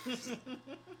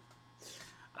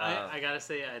 I gotta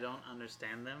say I don't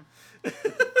understand them,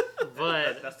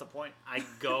 but That's the point. I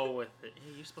go with it.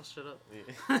 Hey, you're supposed to shut up.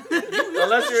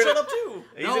 Unless you're Shut up too.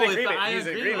 He's No, in if agreement. I He's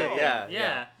in agree agreement. with Yeah. you.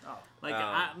 Yeah. Oh. Like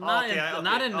Um, Okay,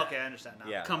 I understand now.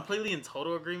 Yeah. completely in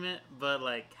total agreement, but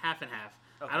like half and half.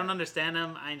 Okay. I don't understand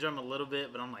them. I enjoy them a little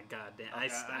bit, but I'm like, god damn, Okay, I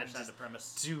understand just the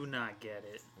premise. do not get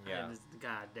it. Yeah.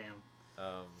 God damn.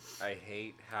 I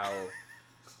hate how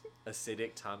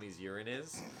acidic Tommy's urine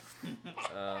is.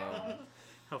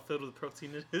 How filled with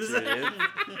protein it is. Dude,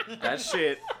 that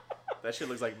shit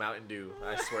looks like Mountain Dew.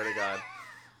 I swear to God.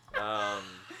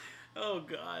 Oh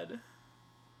god.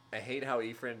 I hate how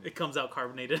Ephraim. It comes out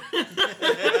carbonated.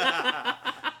 I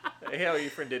hate how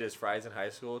Ephraim did his fries in high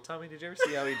school. Tommy, did you ever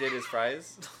see how he did his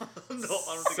fries? No, I don't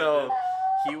think I So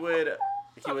did. he would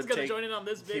I was gonna join in on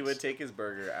this, bitch. he would take his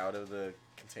burger out of the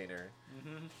container.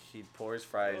 He'd pour his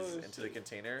fries into the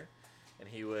container, and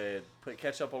he would put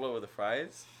ketchup all over the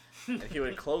fries, and he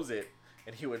would close it,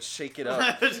 and he would shake it up.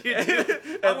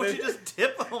 Why would you just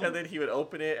dip them? And then he would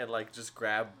open it and like just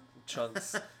grab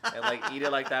chunks and like eat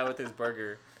it like that with his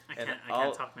burger. I And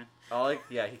can't talk, man.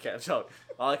 he can't talk.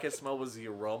 All I could smell was the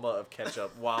aroma of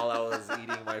ketchup while I was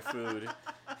eating my food,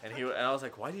 and I was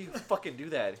like, "Why do you fucking do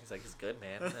that?" He's like, "It's good,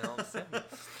 man." And I don't understand.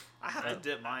 I have to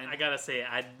dip mine. I gotta say,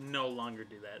 I no longer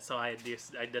do that, so I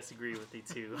disagree with you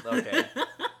too. Okay.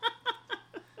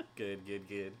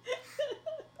 Good.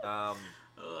 Oh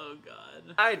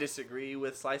god. I disagree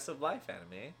with slice of life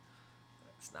anime.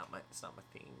 It's not my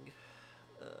thing.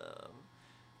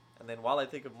 And then while I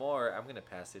think of more, I'm gonna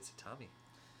pass it to Tommy.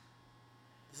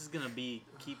 This is gonna be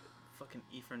keep fucking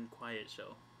Ephraim quiet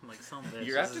show. I'm like some bitch.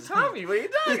 You're This after is- Tommy. What are you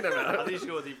talking I about? think you should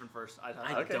go with Ethan first. I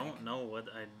Okay. don't know what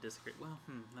I disagree. Well,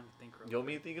 let me think. Real You want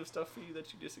me to think of stuff for you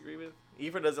that you disagree with?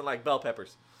 Ephraim doesn't like bell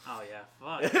peppers. Oh yeah,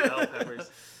 fuck bell peppers.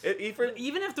 Ephraim,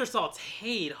 Even if they're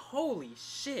sautéed, holy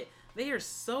shit, they are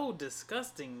so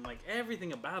disgusting. Like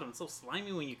everything about them, so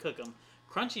slimy when you cook them,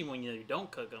 crunchy when you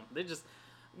don't cook them. They're just,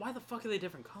 why the fuck are they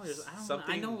different colors? I don't. I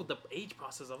Something- know the age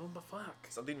process of them, but fuck.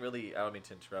 something really, I don't mean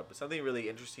to interrupt, but something really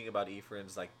interesting about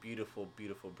Ephraim's like beautiful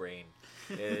brain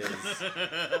is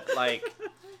like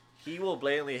he will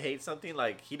blatantly hate something.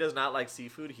 Like he does not like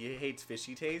seafood. He hates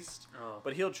fishy taste, Oh.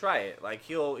 but he'll try it. Like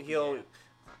he'll.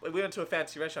 We went to a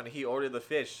fancy restaurant and he ordered the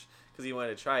fish because he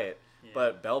wanted to try it. Yeah.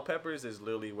 But bell peppers is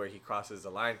literally where he crosses the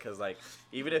line because like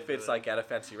even if it's like at a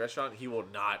fancy restaurant, he will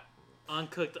not.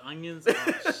 Uncooked onions.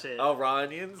 Oh shit. Oh, raw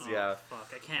onions, Oh, yeah.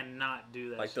 Fuck, I cannot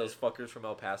do that. Like shit. those fuckers from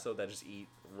El Paso that just eat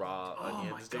raw Oh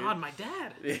onions, my dude. god, my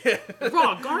dad. Yeah.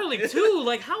 Raw garlic too.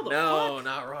 Like how the No, fuck?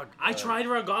 not raw. I tried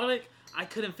raw garlic. I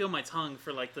couldn't feel my tongue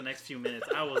for like the next few minutes.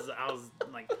 I was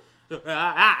like,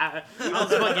 I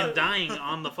was fucking dying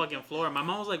on the fucking floor. My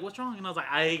mom was like, "What's wrong?" And I was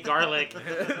like, "I ate garlic."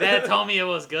 Dad told me it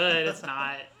was good. It's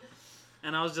not.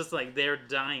 And I was just like, they're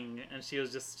dying, and she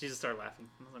just started laughing.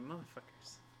 I was like, motherfuckers.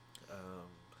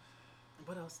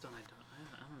 What else don't I do?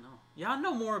 I don't know. Y'all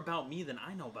know more about me than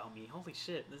I know about me. Holy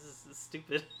shit, this is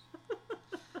stupid.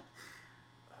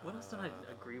 What else don't I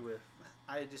agree with?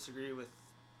 I disagree with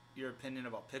your opinion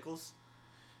about pickles.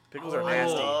 Pickles Oh. are I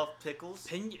nasty. love pickles.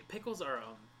 Pickles are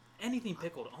anything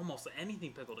pickled. Almost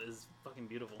anything pickled is fucking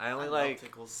beautiful. I only I love like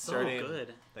pickles. so certain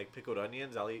good. like pickled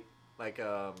onions. I'll eat like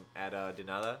at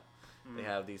Denada. They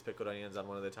have these pickled onions on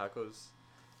one of the tacos.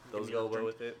 Give Those me go a well drink.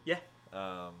 with it. Yeah.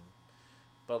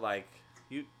 But like,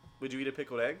 would you eat a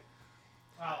pickled egg?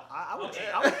 I would. Okay.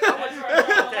 I would.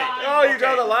 Oh, you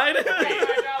draw the line.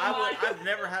 I've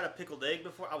never had a pickled egg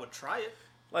before. I would try it.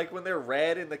 Like when they're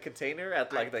red in the container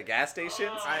at like the gas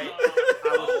stations. I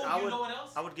You know what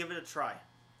else? would give it a try.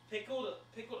 Pickled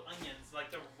onions,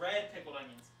 like the red pickled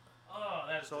onions. Oh,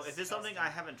 that's So if it's something I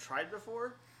haven't tried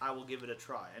before, I will give it a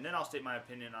try, and then I'll state my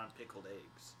opinion on pickled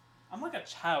eggs. I'm like a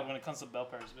child when it comes to bell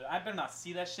peppers, but I better not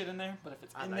see that shit in there. But if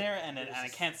it's in there and I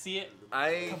can't see it,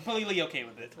 I completely okay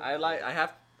with it.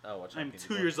 have. Oh, watch out, I'm Peanut 2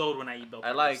 Butter. years old when I eat bell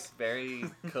I peppers. like very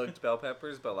cooked bell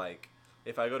peppers, but like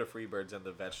if I go to Freebirds and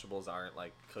the vegetables aren't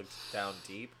like cooked down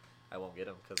deep, I won't get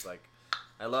them because like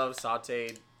I love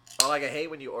sautéed. Oh, like I hate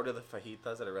when you order the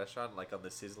fajitas at a restaurant, like on the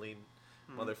sizzling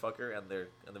motherfucker, and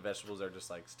the vegetables are just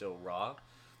like still raw.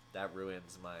 That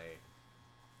ruins my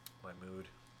mood.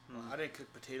 I didn't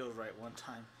cook potatoes right one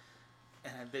time,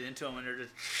 and I bit into them and they're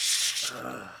just.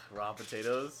 Raw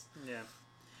potatoes. Yeah.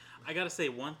 I gotta say,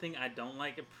 one thing I don't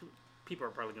like, and people are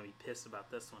probably gonna be pissed about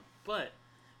this one, but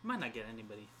might not get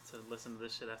anybody to listen to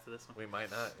this shit after this one. We might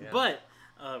not. Yeah. But,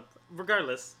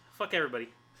 regardless, fuck everybody.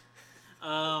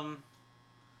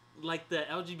 Like the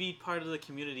LGBT part of the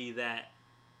community that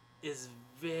is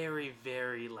very,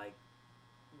 very, like,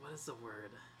 what is the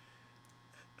word?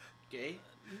 Gay?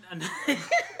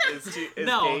 It's too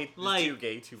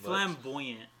gay too much.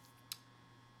 Flamboyant.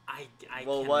 I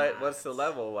Well, cannot. what's the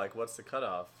level? Like, what's the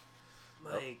cutoff?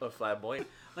 Like, A flamboyant.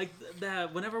 like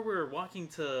that. Whenever we were walking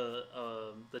to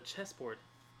the chessboard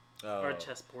Oh. or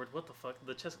chessboard, what the fuck?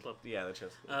 The chess club. Yeah, the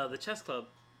chess. The chess club.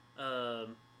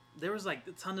 There was like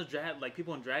a ton of like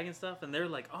people in drag and stuff, and they're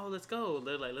like, "Oh, let's go."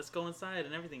 They're like, "Let's go inside"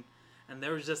 and everything. And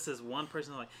there was just this one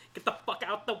person like, "Get the fuck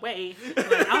out the way!" Like,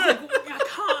 I was like,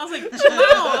 I was like, chill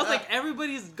out. I was like,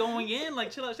 everybody's going in,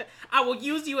 like, chill out. I will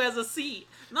use you as a seat.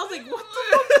 And I was like, what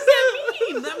the fuck does that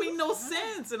mean? That made no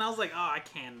sense. And I was like, oh, I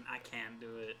can't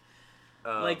do it.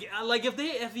 Like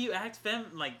if you act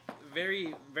like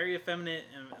very, very effeminate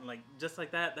and like just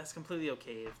like that, that's completely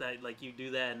okay. If that like you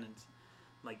do that and it's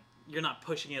like you're not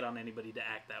pushing it on anybody to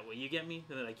act that way. You get me?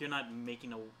 Like you're not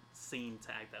making a scene to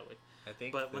act that way. I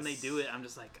think. But when they do it, I'm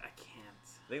just like, I can't.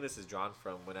 I think this is drawn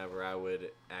from whenever I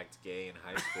would act gay in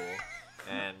high school,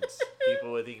 and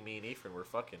people would think me and Ephraim were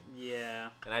fucking. Yeah.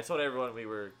 And I told everyone we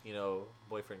were,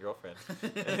 boyfriend girlfriend.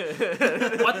 What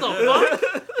the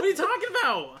fuck? What are you talking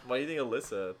about? Why do you think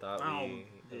Alyssa thought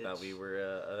bitch. we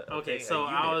were Okay, a so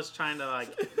I unit? was trying to like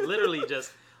literally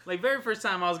just like very first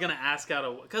time I was gonna ask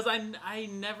out because I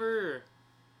never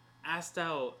asked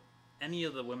out any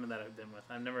of the women that I've been with.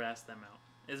 I've never asked them out.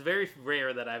 It's very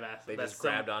rare that I've asked. They just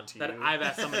grabbed onto that you. I've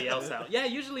asked somebody else out. Yeah,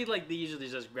 usually like they usually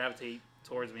just gravitate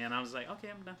towards me, and I was like, okay,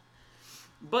 I'm done.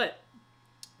 But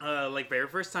like very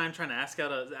first time trying to ask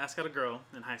out a girl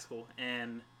in high school,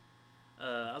 and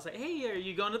I was like, hey, are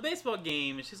you going to the baseball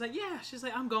game? And she's like, yeah. She's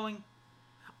like, I'm going.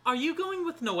 Are you going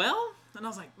with Noelle? And I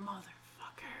was like,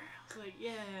 motherfucker. I was like,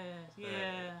 yeah.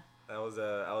 I was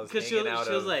Because she hanging out was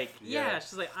of- like, yeah.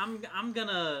 She's like, I'm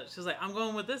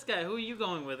going with this guy. Who are you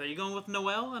going with? Are you going with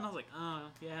Noelle? And I was like, oh,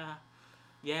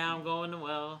 yeah, I'm going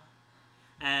Noelle.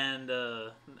 And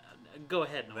go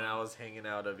ahead, And then Noelle. I was hanging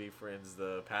out of Ephraim's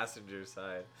the passenger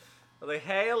side. I was like,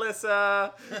 hey,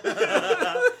 Alyssa.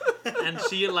 And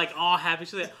she like all happy.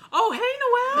 She's like, oh,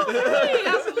 hey, Noelle. Hey,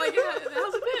 how's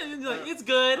it been? And like, it's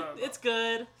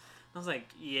good. I was like,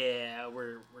 yeah,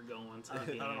 we're going to the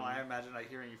game. I don't know. I imagine like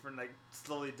hearing you from like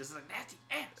slowly just like nasty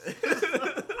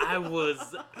ass. I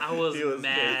was He was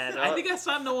mad. pissed. I think I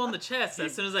saw Noelle on the chest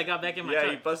as soon as I got back in my Yeah,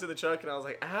 truck. he busted the truck, and I was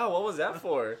like, ow, what was that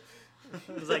for?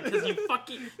 It was like, because you fucked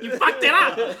it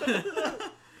up.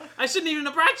 I shouldn't even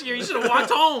have brought you here. You should have walked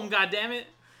home. God damn it.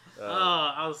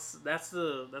 That's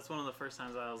one of the first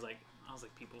times I was like,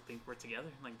 people think we're together.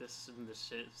 Like this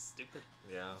shit is stupid.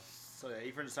 Yeah. So yeah,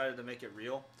 Ephraim decided to make it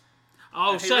real.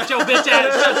 Oh, shut your bitch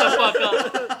ass. Shut the fuck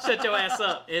up. Shut your ass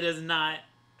up. It is not.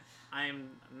 I'm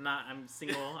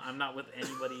single. I'm not with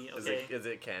anybody. Okay. Is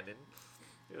it canon?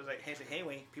 It was like, hey,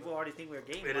 wait, people already think we're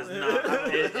gay. It is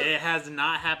not. It has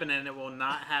not happened, and it will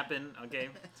not happen. Okay,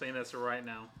 saying this right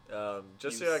now.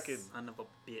 Just You so I could, son of a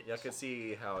bitch. y'all could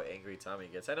see how angry Tommy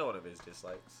gets. I know one of his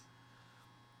dislikes.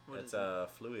 What It's is it?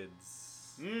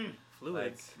 fluids.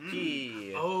 Fluids. Like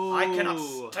pee. Oh, I cannot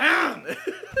stand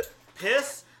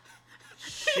piss,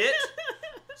 shit,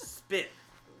 spit.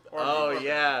 Or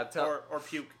yeah. or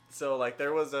puke. So like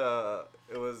there was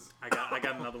it was I got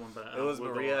another one, but it was we'll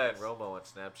go Maria on and this. Romo on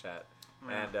Snapchat.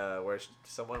 Yeah. And where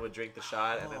someone would drink the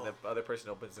shot, and then the other person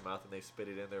opens their mouth and they spit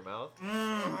it in their mouth.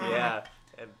 Yeah,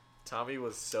 and Tommy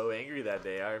was so angry that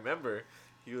day. I remember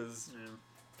he was Yeah.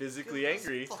 physically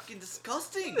angry. Fucking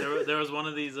disgusting. There was one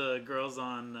of these girls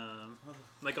on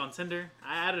like on Tinder.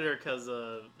 I added her because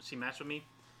she matched with me,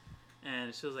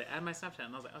 and she was like, "Add my Snapchat,"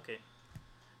 and I was like, "Okay."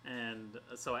 And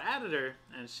so I added her,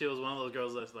 and she was one of those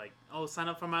girls that's like, "Oh, sign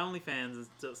up for my OnlyFans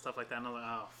and stuff like that." And I was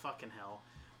like, "Oh, fucking hell!"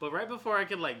 But right before I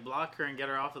could like block her and get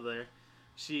her off of there,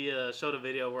 she showed a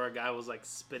video where a guy was like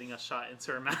spitting a shot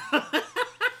into her mouth.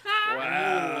 Ooh,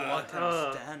 I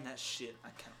cannot stand that shit. I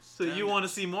cannot So stand you it. want to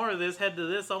see more of this? Head to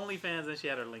this OnlyFans, and she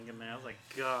had her link in there. I was like,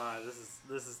 God,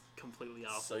 this is completely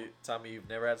awful. So, Tommy, you've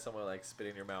never had someone like spit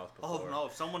in your mouth before? Oh no!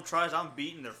 If someone tries, I'm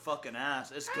beating their fucking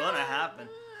ass. It's gonna happen.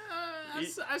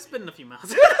 I've spit in a few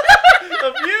mouths.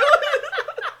 Of you?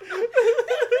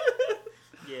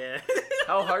 Yeah.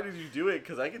 How hard did you do it?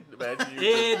 Because I can imagine you.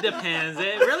 It depends.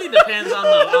 It really depends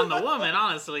on the woman.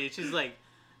 Honestly, she's like,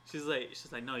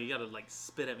 no, you gotta like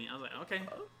spit at me. I was like, okay.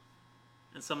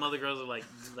 And some other girls are like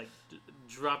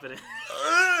drop it in.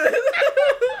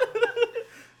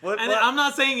 What? And I'm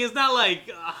not saying it's not like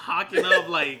hawking up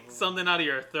like something out of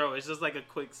your throat. It's just like a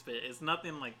quick spit. It's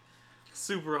nothing like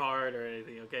super hard or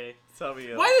anything. Okay. Tell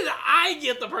me. Why did I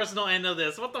get the personal end of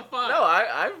this? What the fuck? No,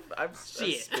 I've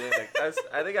Shit. spit in.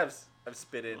 I think I've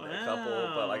spit in a couple,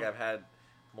 but like Wow. I've had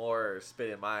more spit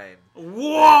in mine.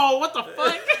 Whoa! What the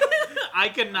fuck? I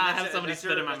could not have That's somebody that's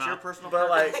spit in my that's your mouth. personal But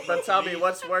like, preference. but tell me,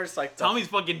 what's worse? Like, Tommy's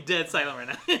fucking dead silent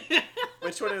right now.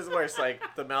 which one is worse? Like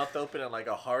the mouth open and like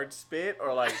a hard spit,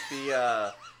 or like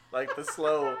the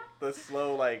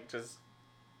slow like just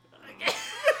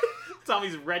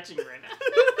Tommy's retching right now.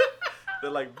 the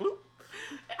like bloop,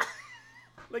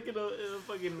 Like in a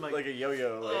fucking like a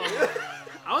yo-yo. Like,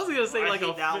 I was gonna say I like hate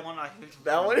a that one. I hate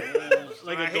That one?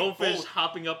 like I a hate goldfish both.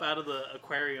 hopping up out of the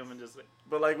aquarium and just like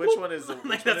but like, which one is the, Like,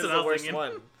 which one that's is what I the was worst thinking.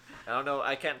 one? I don't know.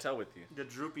 I can't tell with you. The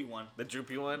droopy one. The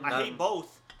droopy one. I hate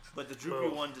both, but the droopy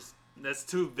Bro. one just. that's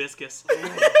too viscous.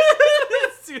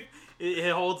 It's too,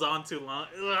 it holds on too long.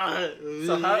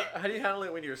 So how do you handle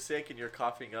it when you're sick and you're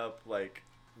coughing up like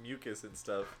mucus and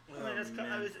stuff? I mean,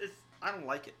 man. I don't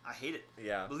like it. I hate it.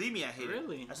 Yeah. Believe me, I hate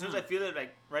Really? it. As soon as I feel it,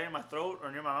 like right in my throat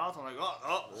or near my mouth, I'm like,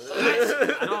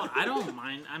 oh. I don't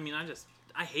mind. I mean,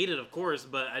 I hate it, of course,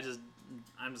 but I'm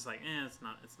just like, it's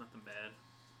nothing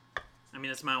bad. I mean,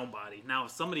 it's my own body. Now,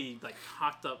 if somebody like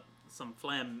hawked up some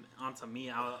phlegm onto me,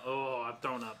 I'm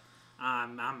thrown up.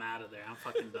 I'm out of there. I'm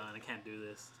fucking done. I can't do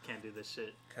this. Can't do this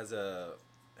shit. Has a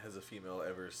female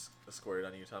ever squirted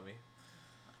on you, Tommy?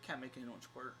 I can't make anyone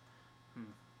squirt.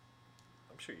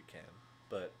 I'm sure you can,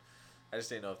 but I just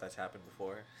didn't know if that's happened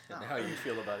before and No. how you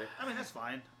feel about it. I mean, that's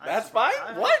fine. That's fine?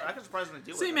 What? I can surprisingly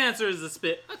deal Same with answer as the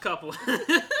spit. A couple.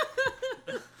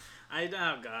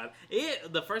 Oh god,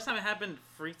 the first time it happened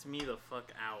freaked me the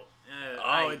fuck out.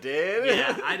 It did?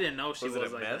 Yeah, I didn't know she Was was,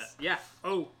 it a like mess? that. Yeah.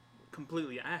 Oh,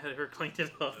 completely. I had her clean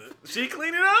it up. She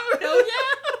cleaned it up? Hell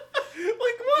yeah.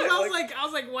 Like what? I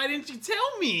was like, why didn't you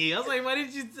tell me? I was like, why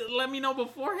didn't you let me know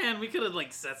beforehand? We could have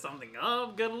like set something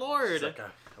up. Good lord. She's like,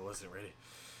 I wasn't ready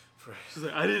for She's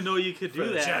like, I didn't know you could For do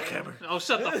the that. jackhammer. Oh,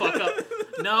 shut the fuck up.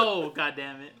 No, god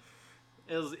damn it.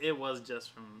 It was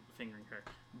just from fingering her.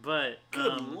 But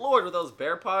Good lord, with those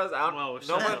bear paws out. Whoa, no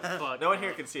shut one, the fuck no one here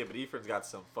up. can see it, but Ephraim's got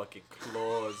some fucking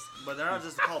claws. it. But they're not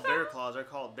just called bear claws; they're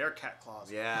called bear cat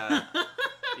claws. Yeah,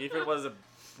 Ephraim was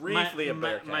briefly a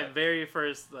bear cat. My very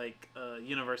first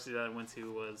university that I went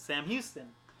to was Sam Houston,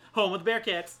 home of the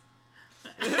Bearcats.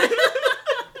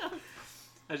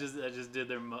 I just did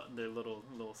their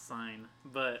little sign,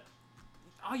 but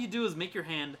all you do is make your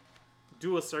hand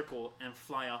do a circle and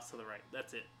fly off to the right.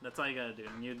 That's it. That's all you gotta do.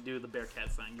 And you do the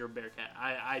Bearcat sign. You're a Bearcat.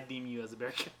 I deem you as a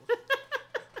Bearcat.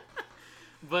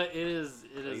 But it is.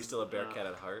 Are you still a bear cat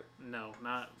at heart? No,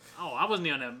 not. Oh, I wasn't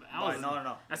even a. I was,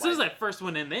 No. As soon as I first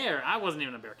went in there, I wasn't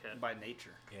even a Bearcat. By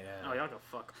nature. Yeah. Oh, y'all go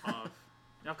fuck off.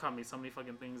 Y'all called me so many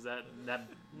fucking things that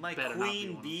My better not be queen one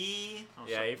of them. bee. Oh,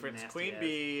 Yeah, shut Ephraim's nasty queen ass.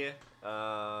 bee.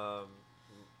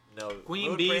 No. Queen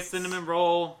Moon bee, Prince. cinnamon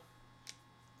roll,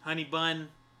 honey bun,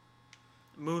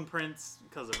 moon prince,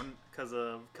 cause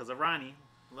of Ronnie.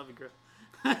 Love you, girl.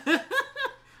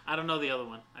 I don't know the other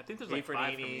one. I think there's like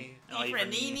 5 for me. Oh,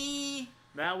 Efranini.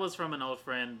 That was from an old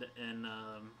friend in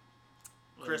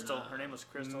Crystal. in, Her name was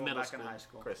Crystal middle back school. in high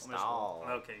school. Crystal.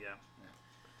 Okay, yeah.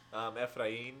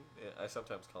 Ephraim. I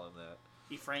sometimes call him that.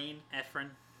 Ephraim.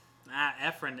 Ephraim.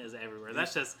 Ephraim is everywhere.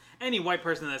 That's just any white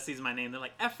person that sees my name. They're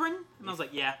like, Ephraim? And I was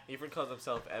like, yeah. Ephraim calls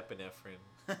himself Epinephrine.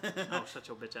 Oh, shut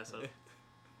your bitch ass up.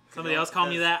 Somebody else called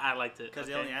me that. I liked it. Because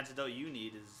the okay? only antidote you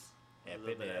need is a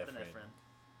little bit of epinephrine.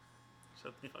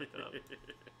 Shut the fuck up.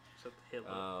 Shut the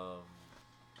hell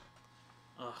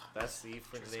up. Ugh. That's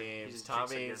Seaford's These names. chicks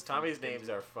are Tommy's good. names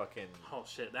are fucking. Oh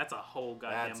shit, that's a whole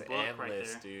goddamn That's book right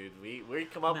endless, there. dude. We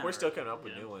come up. We're Never- still coming up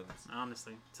with yeah. new ones.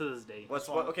 Honestly, to this day. What's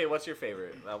your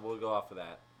favorite? We'll go off of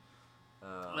that.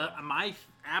 My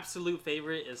absolute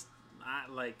favorite is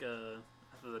the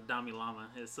Dami Lama.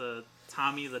 It's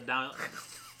Tommy the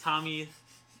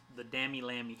Dammy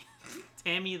Lammy.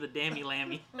 Tammy the Dammy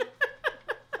Lammy.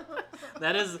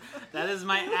 That is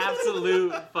my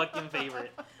absolute fucking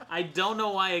favorite. I don't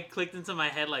know why it clicked into my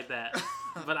head like that,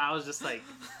 but I was just like,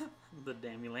 the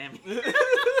Dammy Lammy.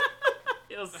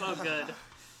 It was so good.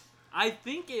 I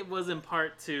think it was in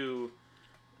part to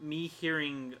me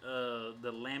hearing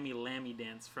the Lammy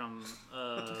dance from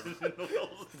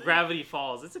Gravity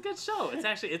Falls. It's a good show.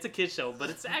 It's a kid's show, but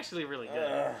it's actually really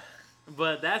good.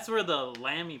 But that's where the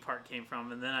Lammy part came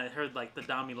from, and then I heard like the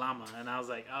Dami Lama, and I was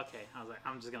like, okay. I was like,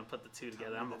 I'm just gonna put the two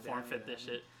together. I'm gonna form fit this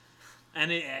shit,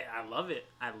 and I love it.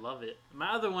 I love it.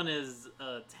 My other one is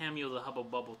Tamio the Hubble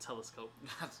Bubble Telescope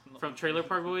from Trailer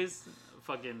Park Boys.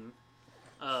 Fucking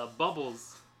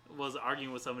Bubbles was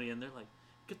arguing with somebody, and they're like,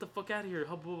 "Get the fuck out of here,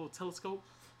 Hubble Bubble Telescope!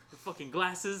 The fucking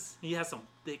glasses." He has some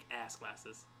thick ass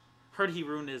glasses. Heard he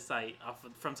ruined his sight.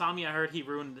 From Tommy, I heard he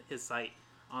ruined his sight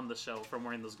on the show from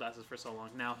wearing those glasses for so long.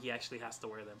 Now he actually has to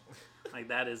wear them. Like,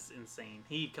 that is insane.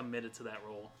 He committed to that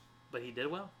role, but he did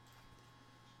well.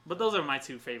 But those are my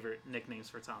two favorite nicknames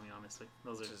for Tommy, honestly.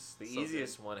 Those are Just the so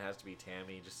easiest good. one has to be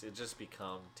Tammy. It just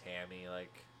become Tammy.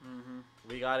 Like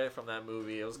we got it from that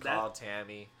movie. It was called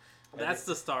Tammy. That's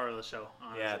the star of the show,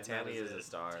 honestly. Yeah, That Tammy is the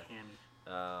star.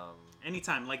 Tammy.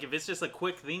 Anytime, like if it's just a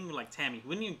quick thing, like Tammy.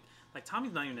 When you like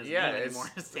Tommy's not even his name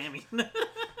anymore. It's Tammy.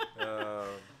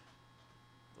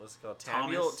 What's it called?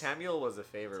 Thomas. Tamiel was a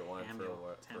favorite one for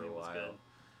a Tammy was while.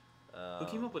 good. Who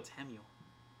came up with Tamio?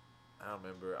 I don't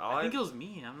remember. I think it was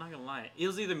me. I'm not gonna lie. It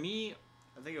was either me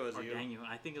I think it was or you. Daniel.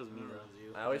 I think it was me It though. was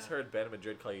you. I always heard Ben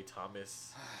Madrid call you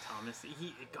Thomas. Thomas.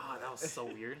 God, that was so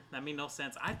weird. That made no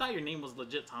sense. I thought your name was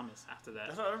legit Thomas after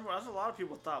that. That's what a lot of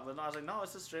people thought, but I was like, no,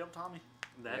 it's just straight up Tommy.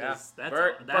 That's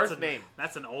birth name.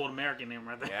 That's an old American name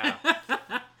right there. Yeah.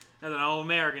 That's an old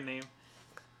American name.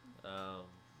 Um,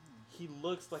 He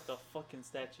looks like a fucking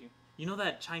statue. You know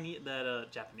that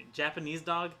Japanese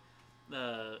dog,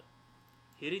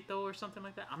 Hirito or something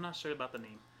like that. I'm not sure about the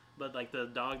name, but like the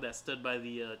dog that stood by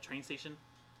the train station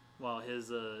while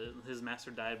his master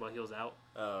died while he was out,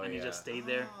 and he just stayed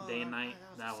there day and night.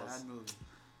 That was sad movie.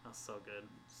 so good.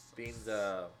 Beans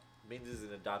is an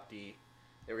adoptee.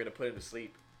 They were gonna put him to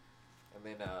sleep, and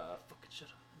then Fucking shut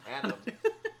up. Adam,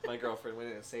 my girlfriend, went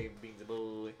in and saved Beans a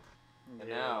boy, and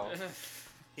now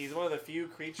he's one of the few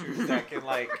creatures that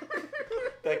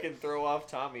can throw off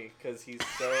Tommy because he's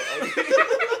so ugly.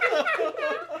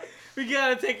 We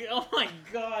gotta take. Oh my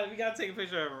god, we gotta take a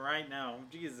picture of him right now.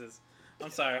 Jesus,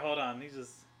 I'm sorry. Hold on.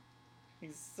 He's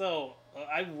so.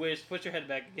 I wish. Put your head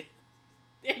back again.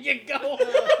 There you go.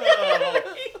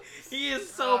 He is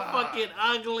so fucking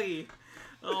ugly.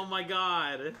 Oh my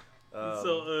god, he's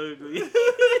so ugly.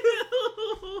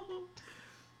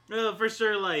 For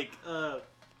sure, like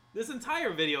this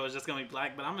entire video is just gonna be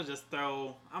black, but I'm gonna just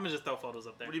throw photos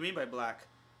up there. What do you mean by black?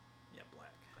 Yeah,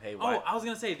 black. Hey, Oh, I was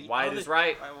gonna say white is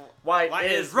right. White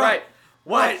White is is right.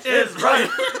 White is right.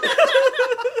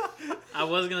 I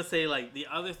was gonna say like the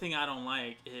other thing I don't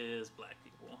like is black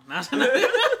people.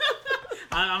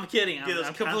 I'm kidding.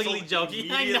 I'm completely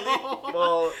joking. I know.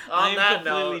 Well, I on am that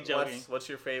completely note, joking. what's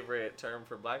your favorite term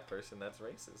for black person that's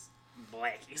racist?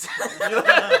 Blackies.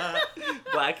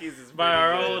 Blackies is By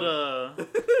our pretty old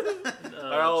good.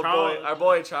 Our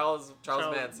boy Charles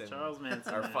Manson. Charles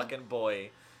Manson. Our man. fucking boy.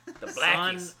 The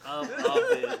Son Blackies. of a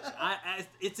bitch.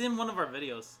 It's in one of our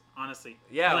videos, honestly.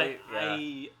 Yeah,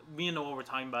 me and Noel were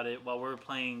talking about it while we were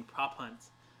playing Prop Hunt.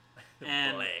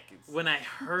 And Blackies. when I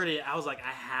heard it, I was like,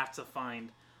 I have to find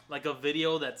like a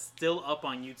video that's still up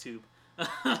on YouTube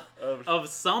of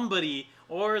somebody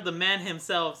or the man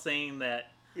himself saying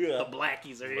that the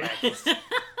Blackies are here.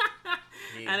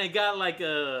 And it got like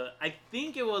I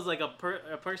think it was like a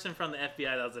person from the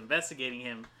FBI that was investigating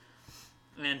him.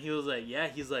 And he was like, yeah,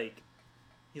 he's like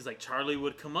Charlie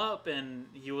would come up and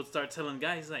he would start telling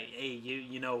guys like, hey,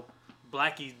 you know,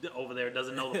 Blackie over there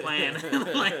doesn't know the plan.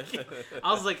 Like,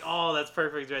 I was like, oh, that's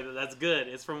perfect right there. That's good.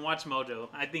 It's from Watch Mojo.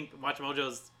 I think Watch Mojo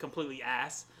is completely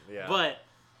ass. Yeah. But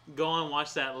go and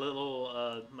watch that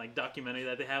little like documentary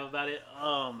that they have about it.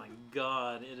 Oh my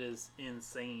god, it is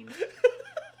insane.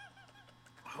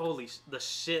 Holy the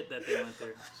shit that they went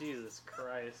through. Jesus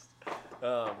Christ.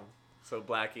 So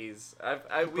Blackies.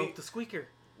 He broke the squeaker.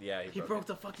 Yeah, He broke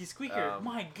the fucking squeaker.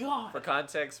 My god. For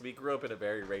context, we grew up in a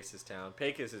very racist town.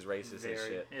 Pecos is racist as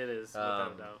shit. It is,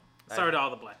 without a doubt. Sorry to all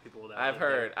the black people that I've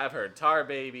live heard Tar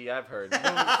Baby. I've heard Moon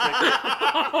Cricket.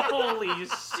 there. Holy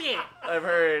shit! I've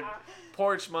heard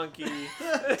Porch Monkey.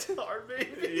 Tar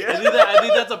Baby. Yeah. I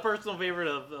think that's a personal favorite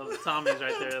of Tommy's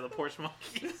right there, the Porch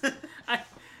Monkeys. I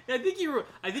think you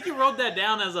wrote that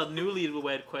down as a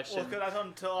newlywed question. Well, cause I don't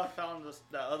until I found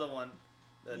that other one,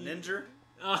 the Ninja.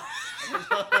 Oh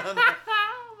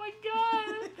my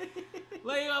god!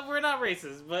 Like we're not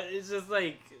racist, but it's just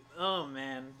like, oh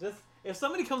man, just if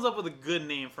somebody comes up with a good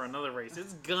name for another race,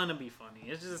 it's gonna be funny.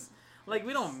 It's just like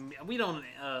we don't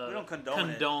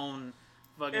condone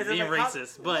fucking being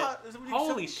racist, but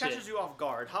holy shit! Catches you off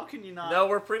guard. How can you not? No,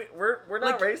 we're not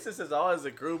Like- racist as all as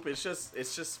a group. It's just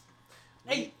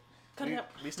Hey, cut it out.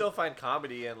 we still find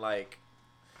comedy and like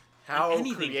how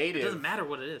Anything. creative. It doesn't matter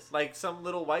what it is. Like some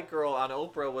little white girl on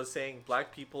Oprah was saying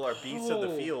black people are beasts of the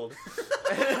Oh. field.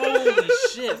 Holy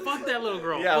shit! Fuck that little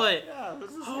girl. Yeah. But Yeah,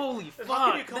 this is- holy how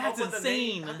can you fuck, come that's up with a name-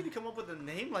 insane. How can you come up with a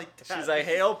name like that? She's like,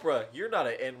 hey Oprah, you're not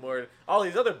an N-word. All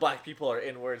these other black people are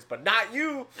N-words, but not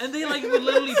you. And they like would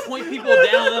literally point people down.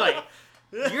 They're like,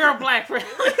 "You're a black person.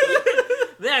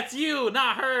 That's you,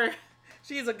 not her.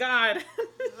 She's a god."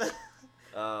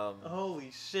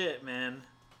 Holy shit, man!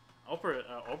 Oprah could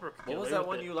What get was away that with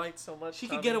one it. you liked so much? She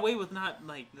could Tommy? get away with not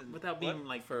like without being What?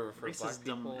 like For black racism.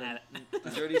 people? At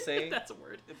Did you already say? That's a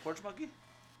word. The Porch Monkey.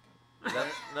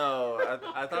 No,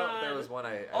 I thought there was one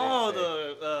I Oh,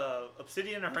 didn't say. the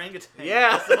Obsidian Orangutan.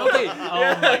 Yeah. Okay.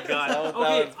 Oh my god. That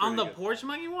Okay, one's on the pretty good. Porch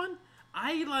Monkey one,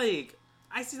 I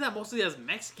see that mostly as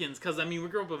Mexicans because I mean we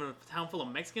grew up in a town full of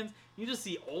Mexicans. You just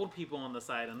see old people on the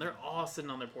side and they're all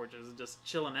sitting on their porches and just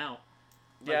chilling out.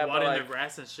 Like Yeah, but, watering like- their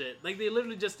grass and shit. Like they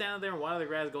literally just stand there and water their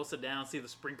grass, go sit down, see the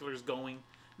sprinklers going.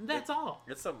 And that's all.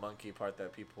 It's the monkey part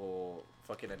that people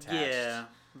fucking attached. Yeah,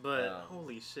 but Yeah.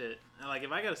 holy shit! Like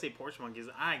if I gotta say porch monkeys,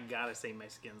 I gotta say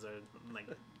Mexicans are like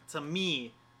to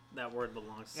me that word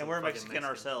belongs. to And we're fucking Mexican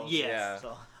Mexicans. ourselves. Yes. Yeah.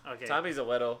 So. Okay. Tommy's a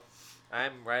widow.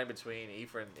 I'm right in between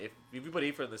Ephraim. If you put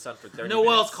Ephraim in the sun for 30 No one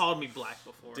minutes. else called me black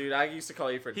before. Dude, I used to call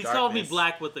Ephraim He's darkness. called me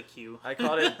black with a Q. I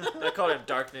called him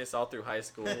darkness all through high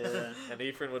school. Yeah. And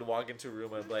Ephraim would walk into a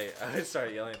room and I would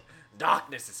start yelling,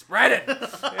 "Darkness is spreading!"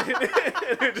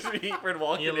 It would just be Ephraim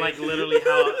walking You're in. like literally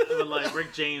how like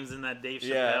Rick James in that Dave Chappelle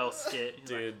Yeah. skit. He's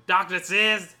Dude. like, Doctor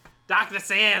says,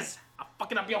 I'm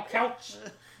fucking up your couch.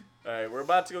 All right, we're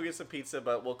about to go get some pizza,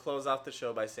 but we'll close off the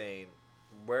show by saying,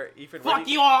 Ephraim, Fuck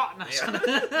you all. No,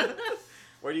 Yeah.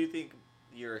 Where do you think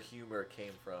your humor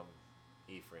came from,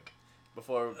 Ephraim?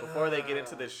 Before they get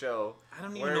into this show, I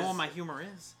don't even know what my humor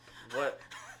is. what?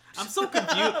 I'm so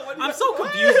confused. I'm so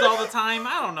confused all the time.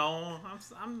 I don't know.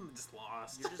 I'm just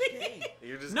lost. You're just gay.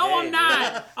 You're just No, gay, I'm dude.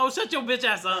 not. Oh, shut your bitch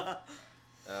ass up.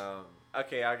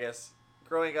 Okay, I guess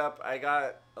growing up, I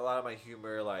got a lot of my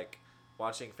humor like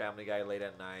watching Family Guy late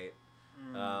at night.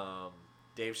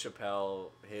 Dave Chappelle,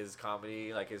 his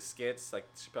comedy, like his skits, like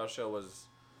Chappelle Show was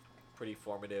pretty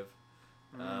formative.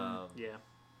 Yeah.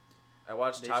 I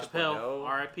watched Dave Tosh Chappelle, Point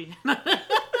R.I.P.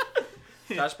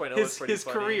 Tosh Point was pretty his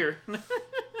funny. career.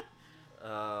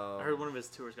 I I heard one of his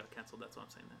tours got canceled. That's why I'm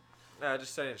saying that. Nah,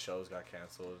 just saying shows got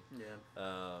canceled.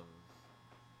 Yeah.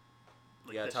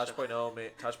 Like Yeah, this Tosh show.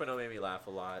 Point made me laugh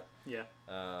a lot. Yeah.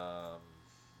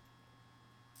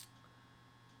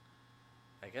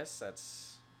 I guess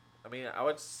that's. I mean, I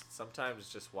would sometimes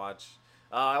just watch.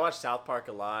 I watch South Park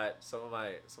a lot. Some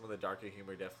of the darker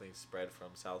humor definitely spread from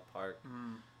South Park.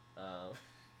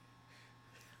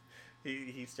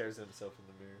 He stares at himself in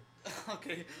the mirror.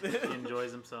 Okay. He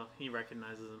enjoys himself. He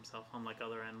recognizes himself, unlike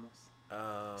other animals.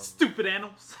 Um, Stupid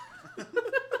animals.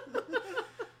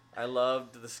 I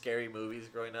loved the scary movies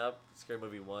growing up. Scary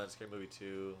Movie 1, Scary Movie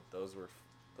 2. Those were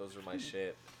my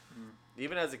shit.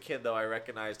 Even as a kid, though, I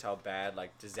recognized how bad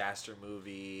like Disaster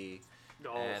Movie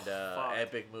Oh, and fuck.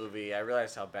 Epic Movie. I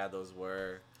realized how bad those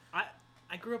were.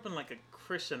 I grew up in like a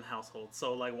Christian household,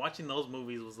 so like watching those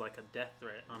movies was like a death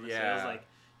threat. Honestly, it was Yeah. like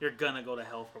you're gonna go to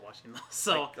hell for watching those.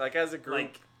 So Like as a group,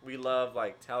 like- we love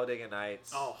like Talladega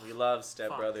Nights. Oh, we love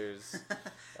Step Brothers.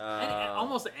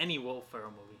 almost any Will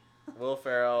Ferrell movie. Will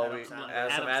Ferrell. Adam We Sandler. some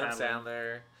Adam Adam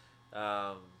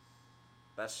Sandler.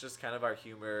 That's just kind of our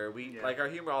humor. We Yeah. like our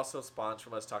humor also spawns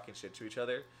from us talking shit to each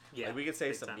other. Yeah, Like we could say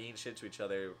big some time. mean shit to each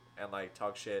other and like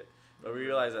talk shit, but we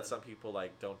realize that some people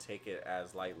like don't take it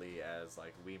as lightly as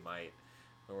like we might.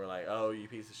 When we're like, oh, you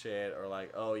piece of shit, or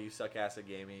like, oh, you suck ass at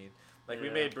gaming. Like we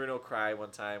Yeah. made Bruno cry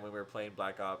one time when we were playing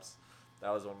Black Ops. That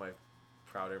was one of my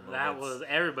prouder moments. That was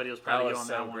everybody was proud that of you was on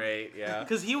so that one. great. Yeah.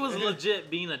 Because he was legit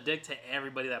being a dick to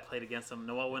everybody that played against him.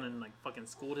 Noah went and like fucking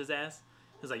schooled his ass.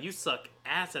 He was like, "You suck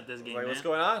ass at this game, Like, man." what's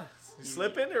going on? You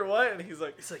slipping or what? And he's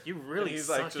like, It's like, you really he's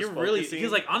suck. like, just You're really. focusing.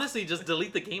 He's like, honestly, just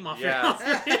delete the game off your yeah, house.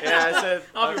 yeah. I said,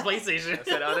 off your PlayStation. I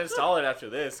said uninstall it after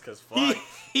this, cause fuck.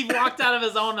 he walked out of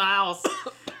his own house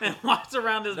and walked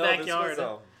around his backyard. This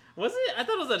Was it? I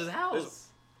thought it was at his house.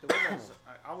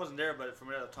 I wasn't there, but from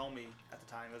what told me at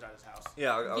the time, it was at his house.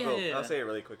 yeah, I'll Yeah. say it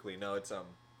really quickly. No, it's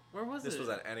Where was This it? was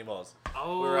at Animals.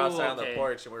 Oh, We were outside on the okay.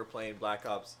 porch and we were playing Black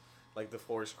Ops, like the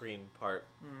 4-screen part.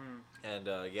 And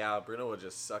yeah, Bruno was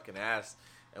just sucking ass,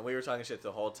 and we were talking shit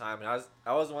the whole time. And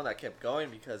I was the one that kept going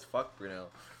because fuck Bruno.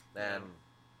 And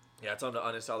yeah, I told him to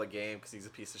uninstall the game because he's a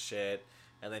piece of shit.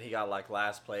 And then he got like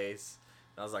last place.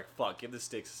 And I was like, fuck, give the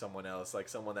sticks to someone else, like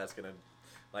someone that's gonna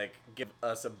like give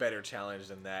us a better challenge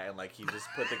than that. And like he just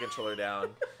put the controller down,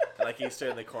 and like he stood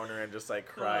in the corner and just like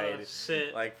cried. Oh,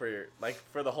 shit. Like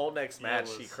for the whole next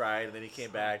match, he was cried, and then he came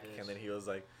son back, of a bitch. and then he was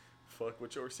like, "Fuck,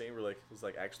 what you were saying?" was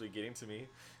like actually getting to me,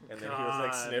 and then he was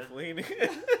like God. sniffling, and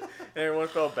everyone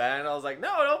felt bad, and I was like,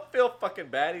 "No, don't feel fucking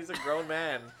bad. He's a grown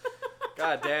man.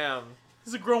 God damn."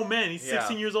 He's a grown man. He's Yeah.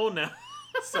 16 years old now.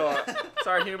 So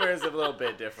our humor is a little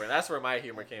bit different. That's where my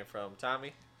humor came from.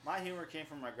 Tommy. My humor came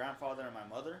from my grandfather and my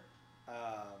mother,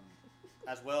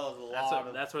 as well as a lot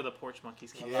of That's where the porch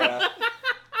monkeys came Yeah.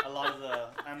 a lot of the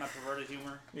and my perverted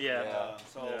humor. from. Yeah.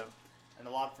 Yeah. And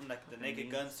a lot from the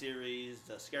Naked Gun series,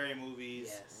 the scary movies.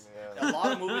 Yes. Yeah. A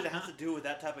lot of movies that have to do with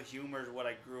that type of humor is what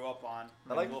I grew up on.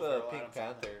 I like Will the Ferrell, Pink Adam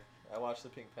Sandler. Panther. I watched the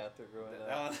Pink Panther growing That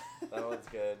up. one- That one's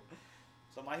good.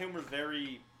 So my humor is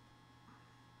very.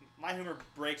 My humor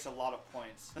breaks a lot of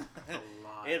points. A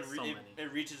lot. It so many.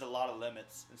 it reaches a lot of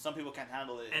limits, and some people can't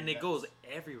handle it. And it goes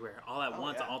everywhere, all at Oh,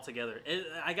 once, yeah. all together.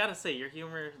 I gotta say, your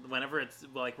humor, whenever it's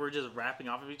like we're just rapping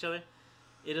off of each other,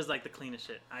 it is like the cleanest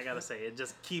shit. I gotta say, it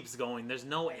just keeps going. There's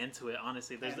no end to it,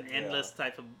 honestly. There's And- endless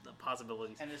type of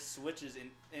possibilities. And it switches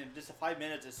in just 5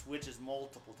 minutes. It switches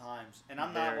multiple times, and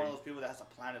I'm not Very. one of those people that has to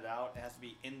plan it out. It has to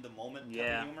be in the moment type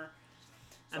Yeah. of humor.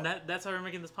 And that's why we're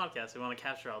making this podcast. We want to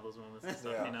capture all those moments and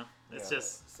stuff, Yeah. you know? It's Yeah.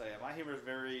 just So yeah, my humor is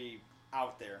very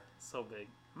out there. so big.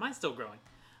 Mine's still growing.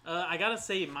 I gotta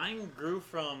say, mine grew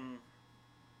from.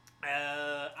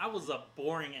 I was a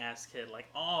boring ass kid, like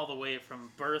all the way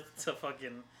from birth to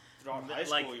fucking. Throughout high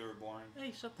Like- school, you were boring.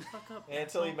 Hey, shut the fuck up.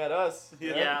 Until he asshole. met us.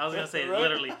 Yeah, I was gonna say Right?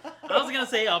 literally. I was gonna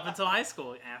say up until high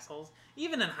school, assholes.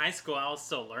 Even in high school, I was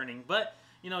still learning, but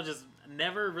you know, just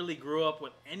never really grew up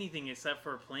with anything except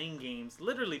for playing games.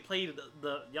 Literally played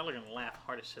the y'all are gonna laugh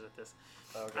hard as shit at this.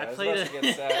 Okay, I it was played about to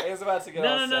get sad. It was about to get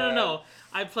all sad. No.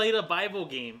 I played a Bible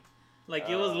game. Like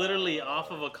it was literally off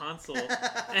of a console,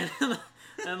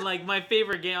 and like my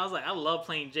favorite game. I was like, I love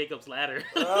playing Jacob's Ladder.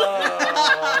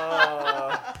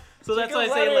 Oh. So that's why I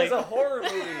Jacob's say Ladder like is a horror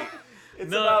movie. It's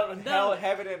No, about no. hell,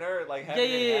 heaven and earth, like heaven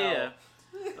and hell.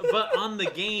 But on the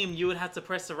game, you would have to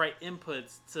press the right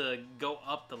inputs to go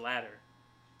up the ladder.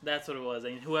 That's what it was,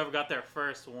 and whoever got there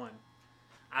first won.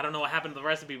 I don't know what happened to the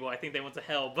rest of the people. I think they went to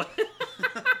hell, but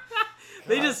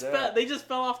they just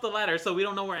fell off the ladder. So we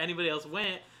don't know where anybody else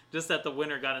went. Just that the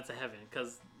winner got into heaven,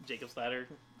 because Jacob's ladder,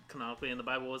 canonically in the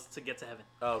Bible, was to get to heaven.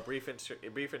 Oh, brief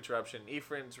interruption.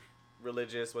 Ephraim's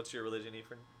religious. What's your religion,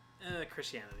 Ephraim?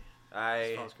 Christianity.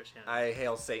 As far as Christianity. I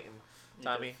hail Satan.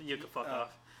 Tommy? You could fuck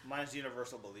off. Mine's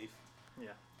universal belief. Yeah.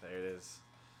 There it is.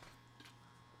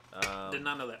 Did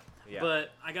not know that. yeah.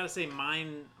 But I gotta say,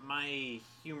 my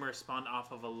humor spawned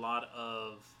off of a lot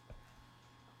of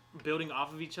building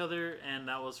off of each other, and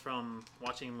that was from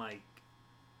watching like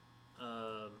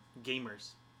gamers,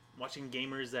 watching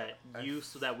gamers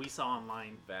that we saw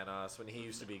online. Vanos, when he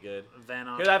used to be good.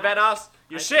 Vanos. Hear that, Vanos?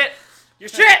 You I- shit! You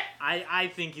shit!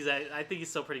 I think he's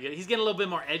still pretty good. He's getting a little bit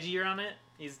more edgier on it.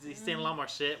 He's saying a lot more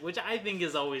shit, which I think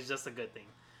is always just a good thing.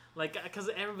 Like, because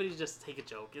everybody's just take a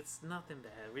joke. It's nothing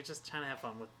bad. We're just trying to have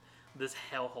fun with this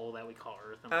hellhole that we call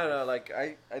Earth. And I don't life. know,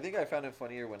 like, I think I found it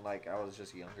funnier when, like, I was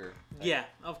just younger. Like, Yeah,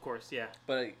 of course, yeah.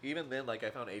 But even then, like, I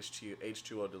found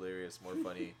H2O Delirious more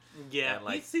funny. Yeah, And,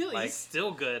 like- he's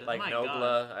still good. Like, My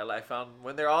Nobla, God. I found,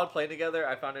 when they're all playing together,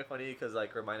 I found it funny because,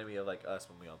 like, reminded me of, like, us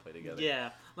when we all play together. Yeah,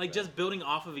 like Yeah. just building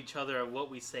off of each other of what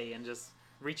we say and just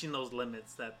reaching those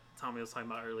limits that Tommy was talking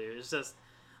about earlier. It's just,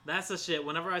 that's the shit.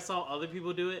 Whenever I saw other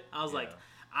people do it, I was like, Yeah.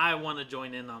 I want to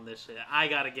join in on this shit. I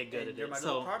gotta get good Hey, at you're it. my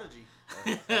little So, prodigy.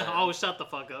 oh, shut the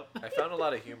fuck up. I found a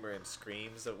lot of humor in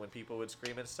screams of when people would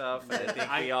scream and stuff. And I think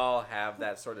I- we all have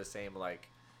that sort of same, like,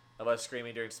 of us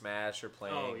screaming during Smash or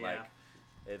playing. Oh, yeah. Like,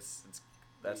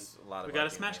 that's a lot of We got our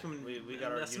a Smash humor. We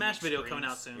got our a Smash unique video coming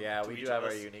out screams. soon. Yeah, to we each do have of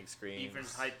our us. unique screams.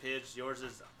 Ephraim's high pitched. Yours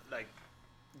is like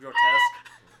grotesque.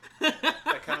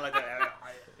 Like kind of like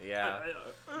Yeah.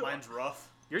 mine's rough.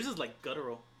 Yours is like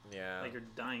guttural. Yeah. Like you're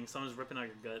dying. Someone's ripping out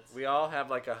your guts. We all have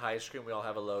like a high scream, we all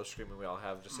have a low scream, and we all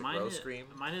have just a low scream.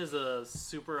 Mine is a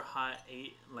super hot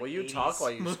 8. Like Well, you 80s talk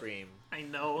while you smooth- scream. I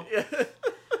know.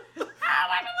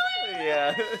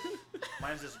 Yeah.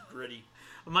 Mine's just gritty.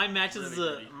 Mine matches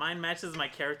Really gritty. mine matches my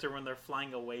character when they're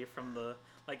flying away from the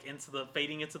like into the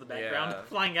fading into the background, Yeah.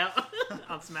 flying out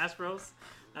on Smash Bros.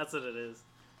 That's what it is.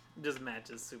 It just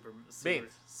matches super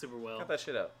Beans. super well. Cut that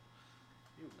shit up.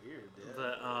 You weird, dude.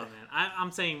 But oh man,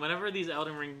 I'm saying whenever these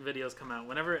Elden Ring videos come out,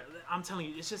 whenever I'm telling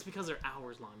you, it's just because they're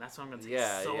hours long. That's why I'm gonna take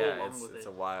so long with it's it.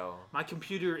 a while. My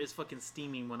computer is fucking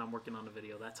steaming when I'm working on a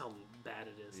video. That's how bad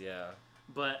it is. Yeah.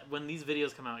 But when these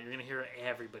videos come out, you're gonna hear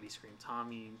everybody scream.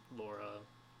 Tommy, Laura,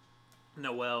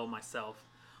 Noelle, myself.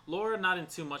 Laura, not in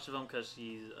too much of them because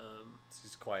she's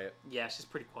She's quiet. yeah, she's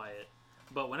pretty quiet.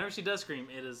 But whenever she does scream,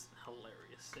 it is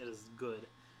hilarious. It is good.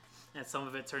 And some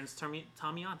of it turns Tommy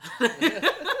on.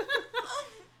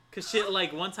 Cause shit,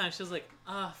 like one time she was like,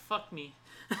 fuck me.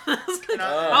 I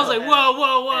was like, whoa,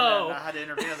 whoa, whoa. And I had to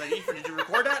intervene. I was like, Ethan, did you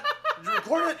record that? Did you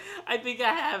record it? I think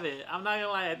I have it. I'm not gonna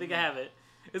lie, I think I have it.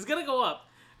 It's gonna go up.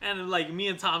 And like me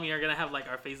and Tommy are gonna have like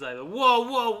our faces like,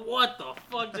 whoa, what the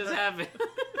fuck just happened?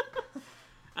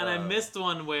 And I missed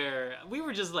one where we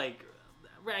were just like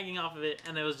ragging off of it,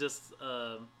 and it was just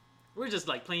we were just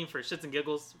like playing for shits and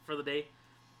giggles for the day.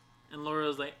 And Laura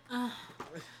was like,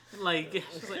 like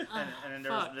she's like, And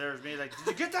then fuck. there was me like, did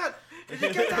you get that? Did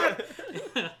you get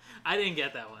that? I didn't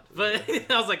get that one, but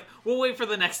I was like, we'll wait for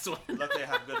the next one. Luckily, I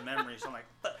have good memory, so I'm like,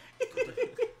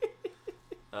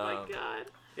 Oh my god.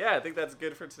 Yeah, I think that's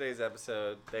good for today's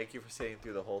episode. Thank you for sitting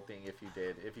through the whole thing. If you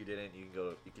did, if you didn't, you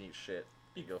can eat shit.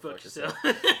 You can go fuck yourself.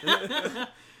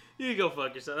 You can go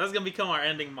fuck yourself. That's gonna become our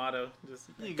ending motto. Just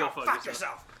you go fuck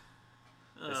yourself.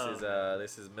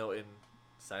 This is Milton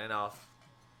signing off.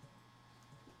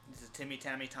 this is Timmy,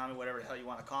 Tammy, Tommy, whatever the hell you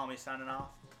want to call me, signing off.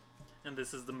 And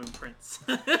this is the Moon Prince.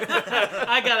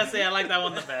 I gotta say, I like that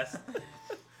one the best.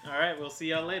 All right, we'll see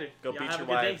y'all later. Go Y'all beat have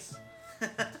your a good day.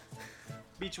 wives.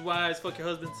 Beat your wives. Fuck your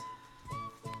husbands.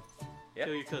 Yep.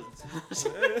 Kill your cousins.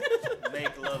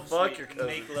 Make love, Fuck sweet. your cousin.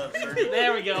 Make love, dirty.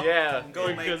 There we go. Yeah. Go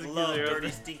Your make cousin, love, kill your dirty,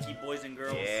 husband. stinky boys and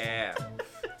girls. Yeah.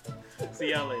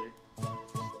 See y'all later.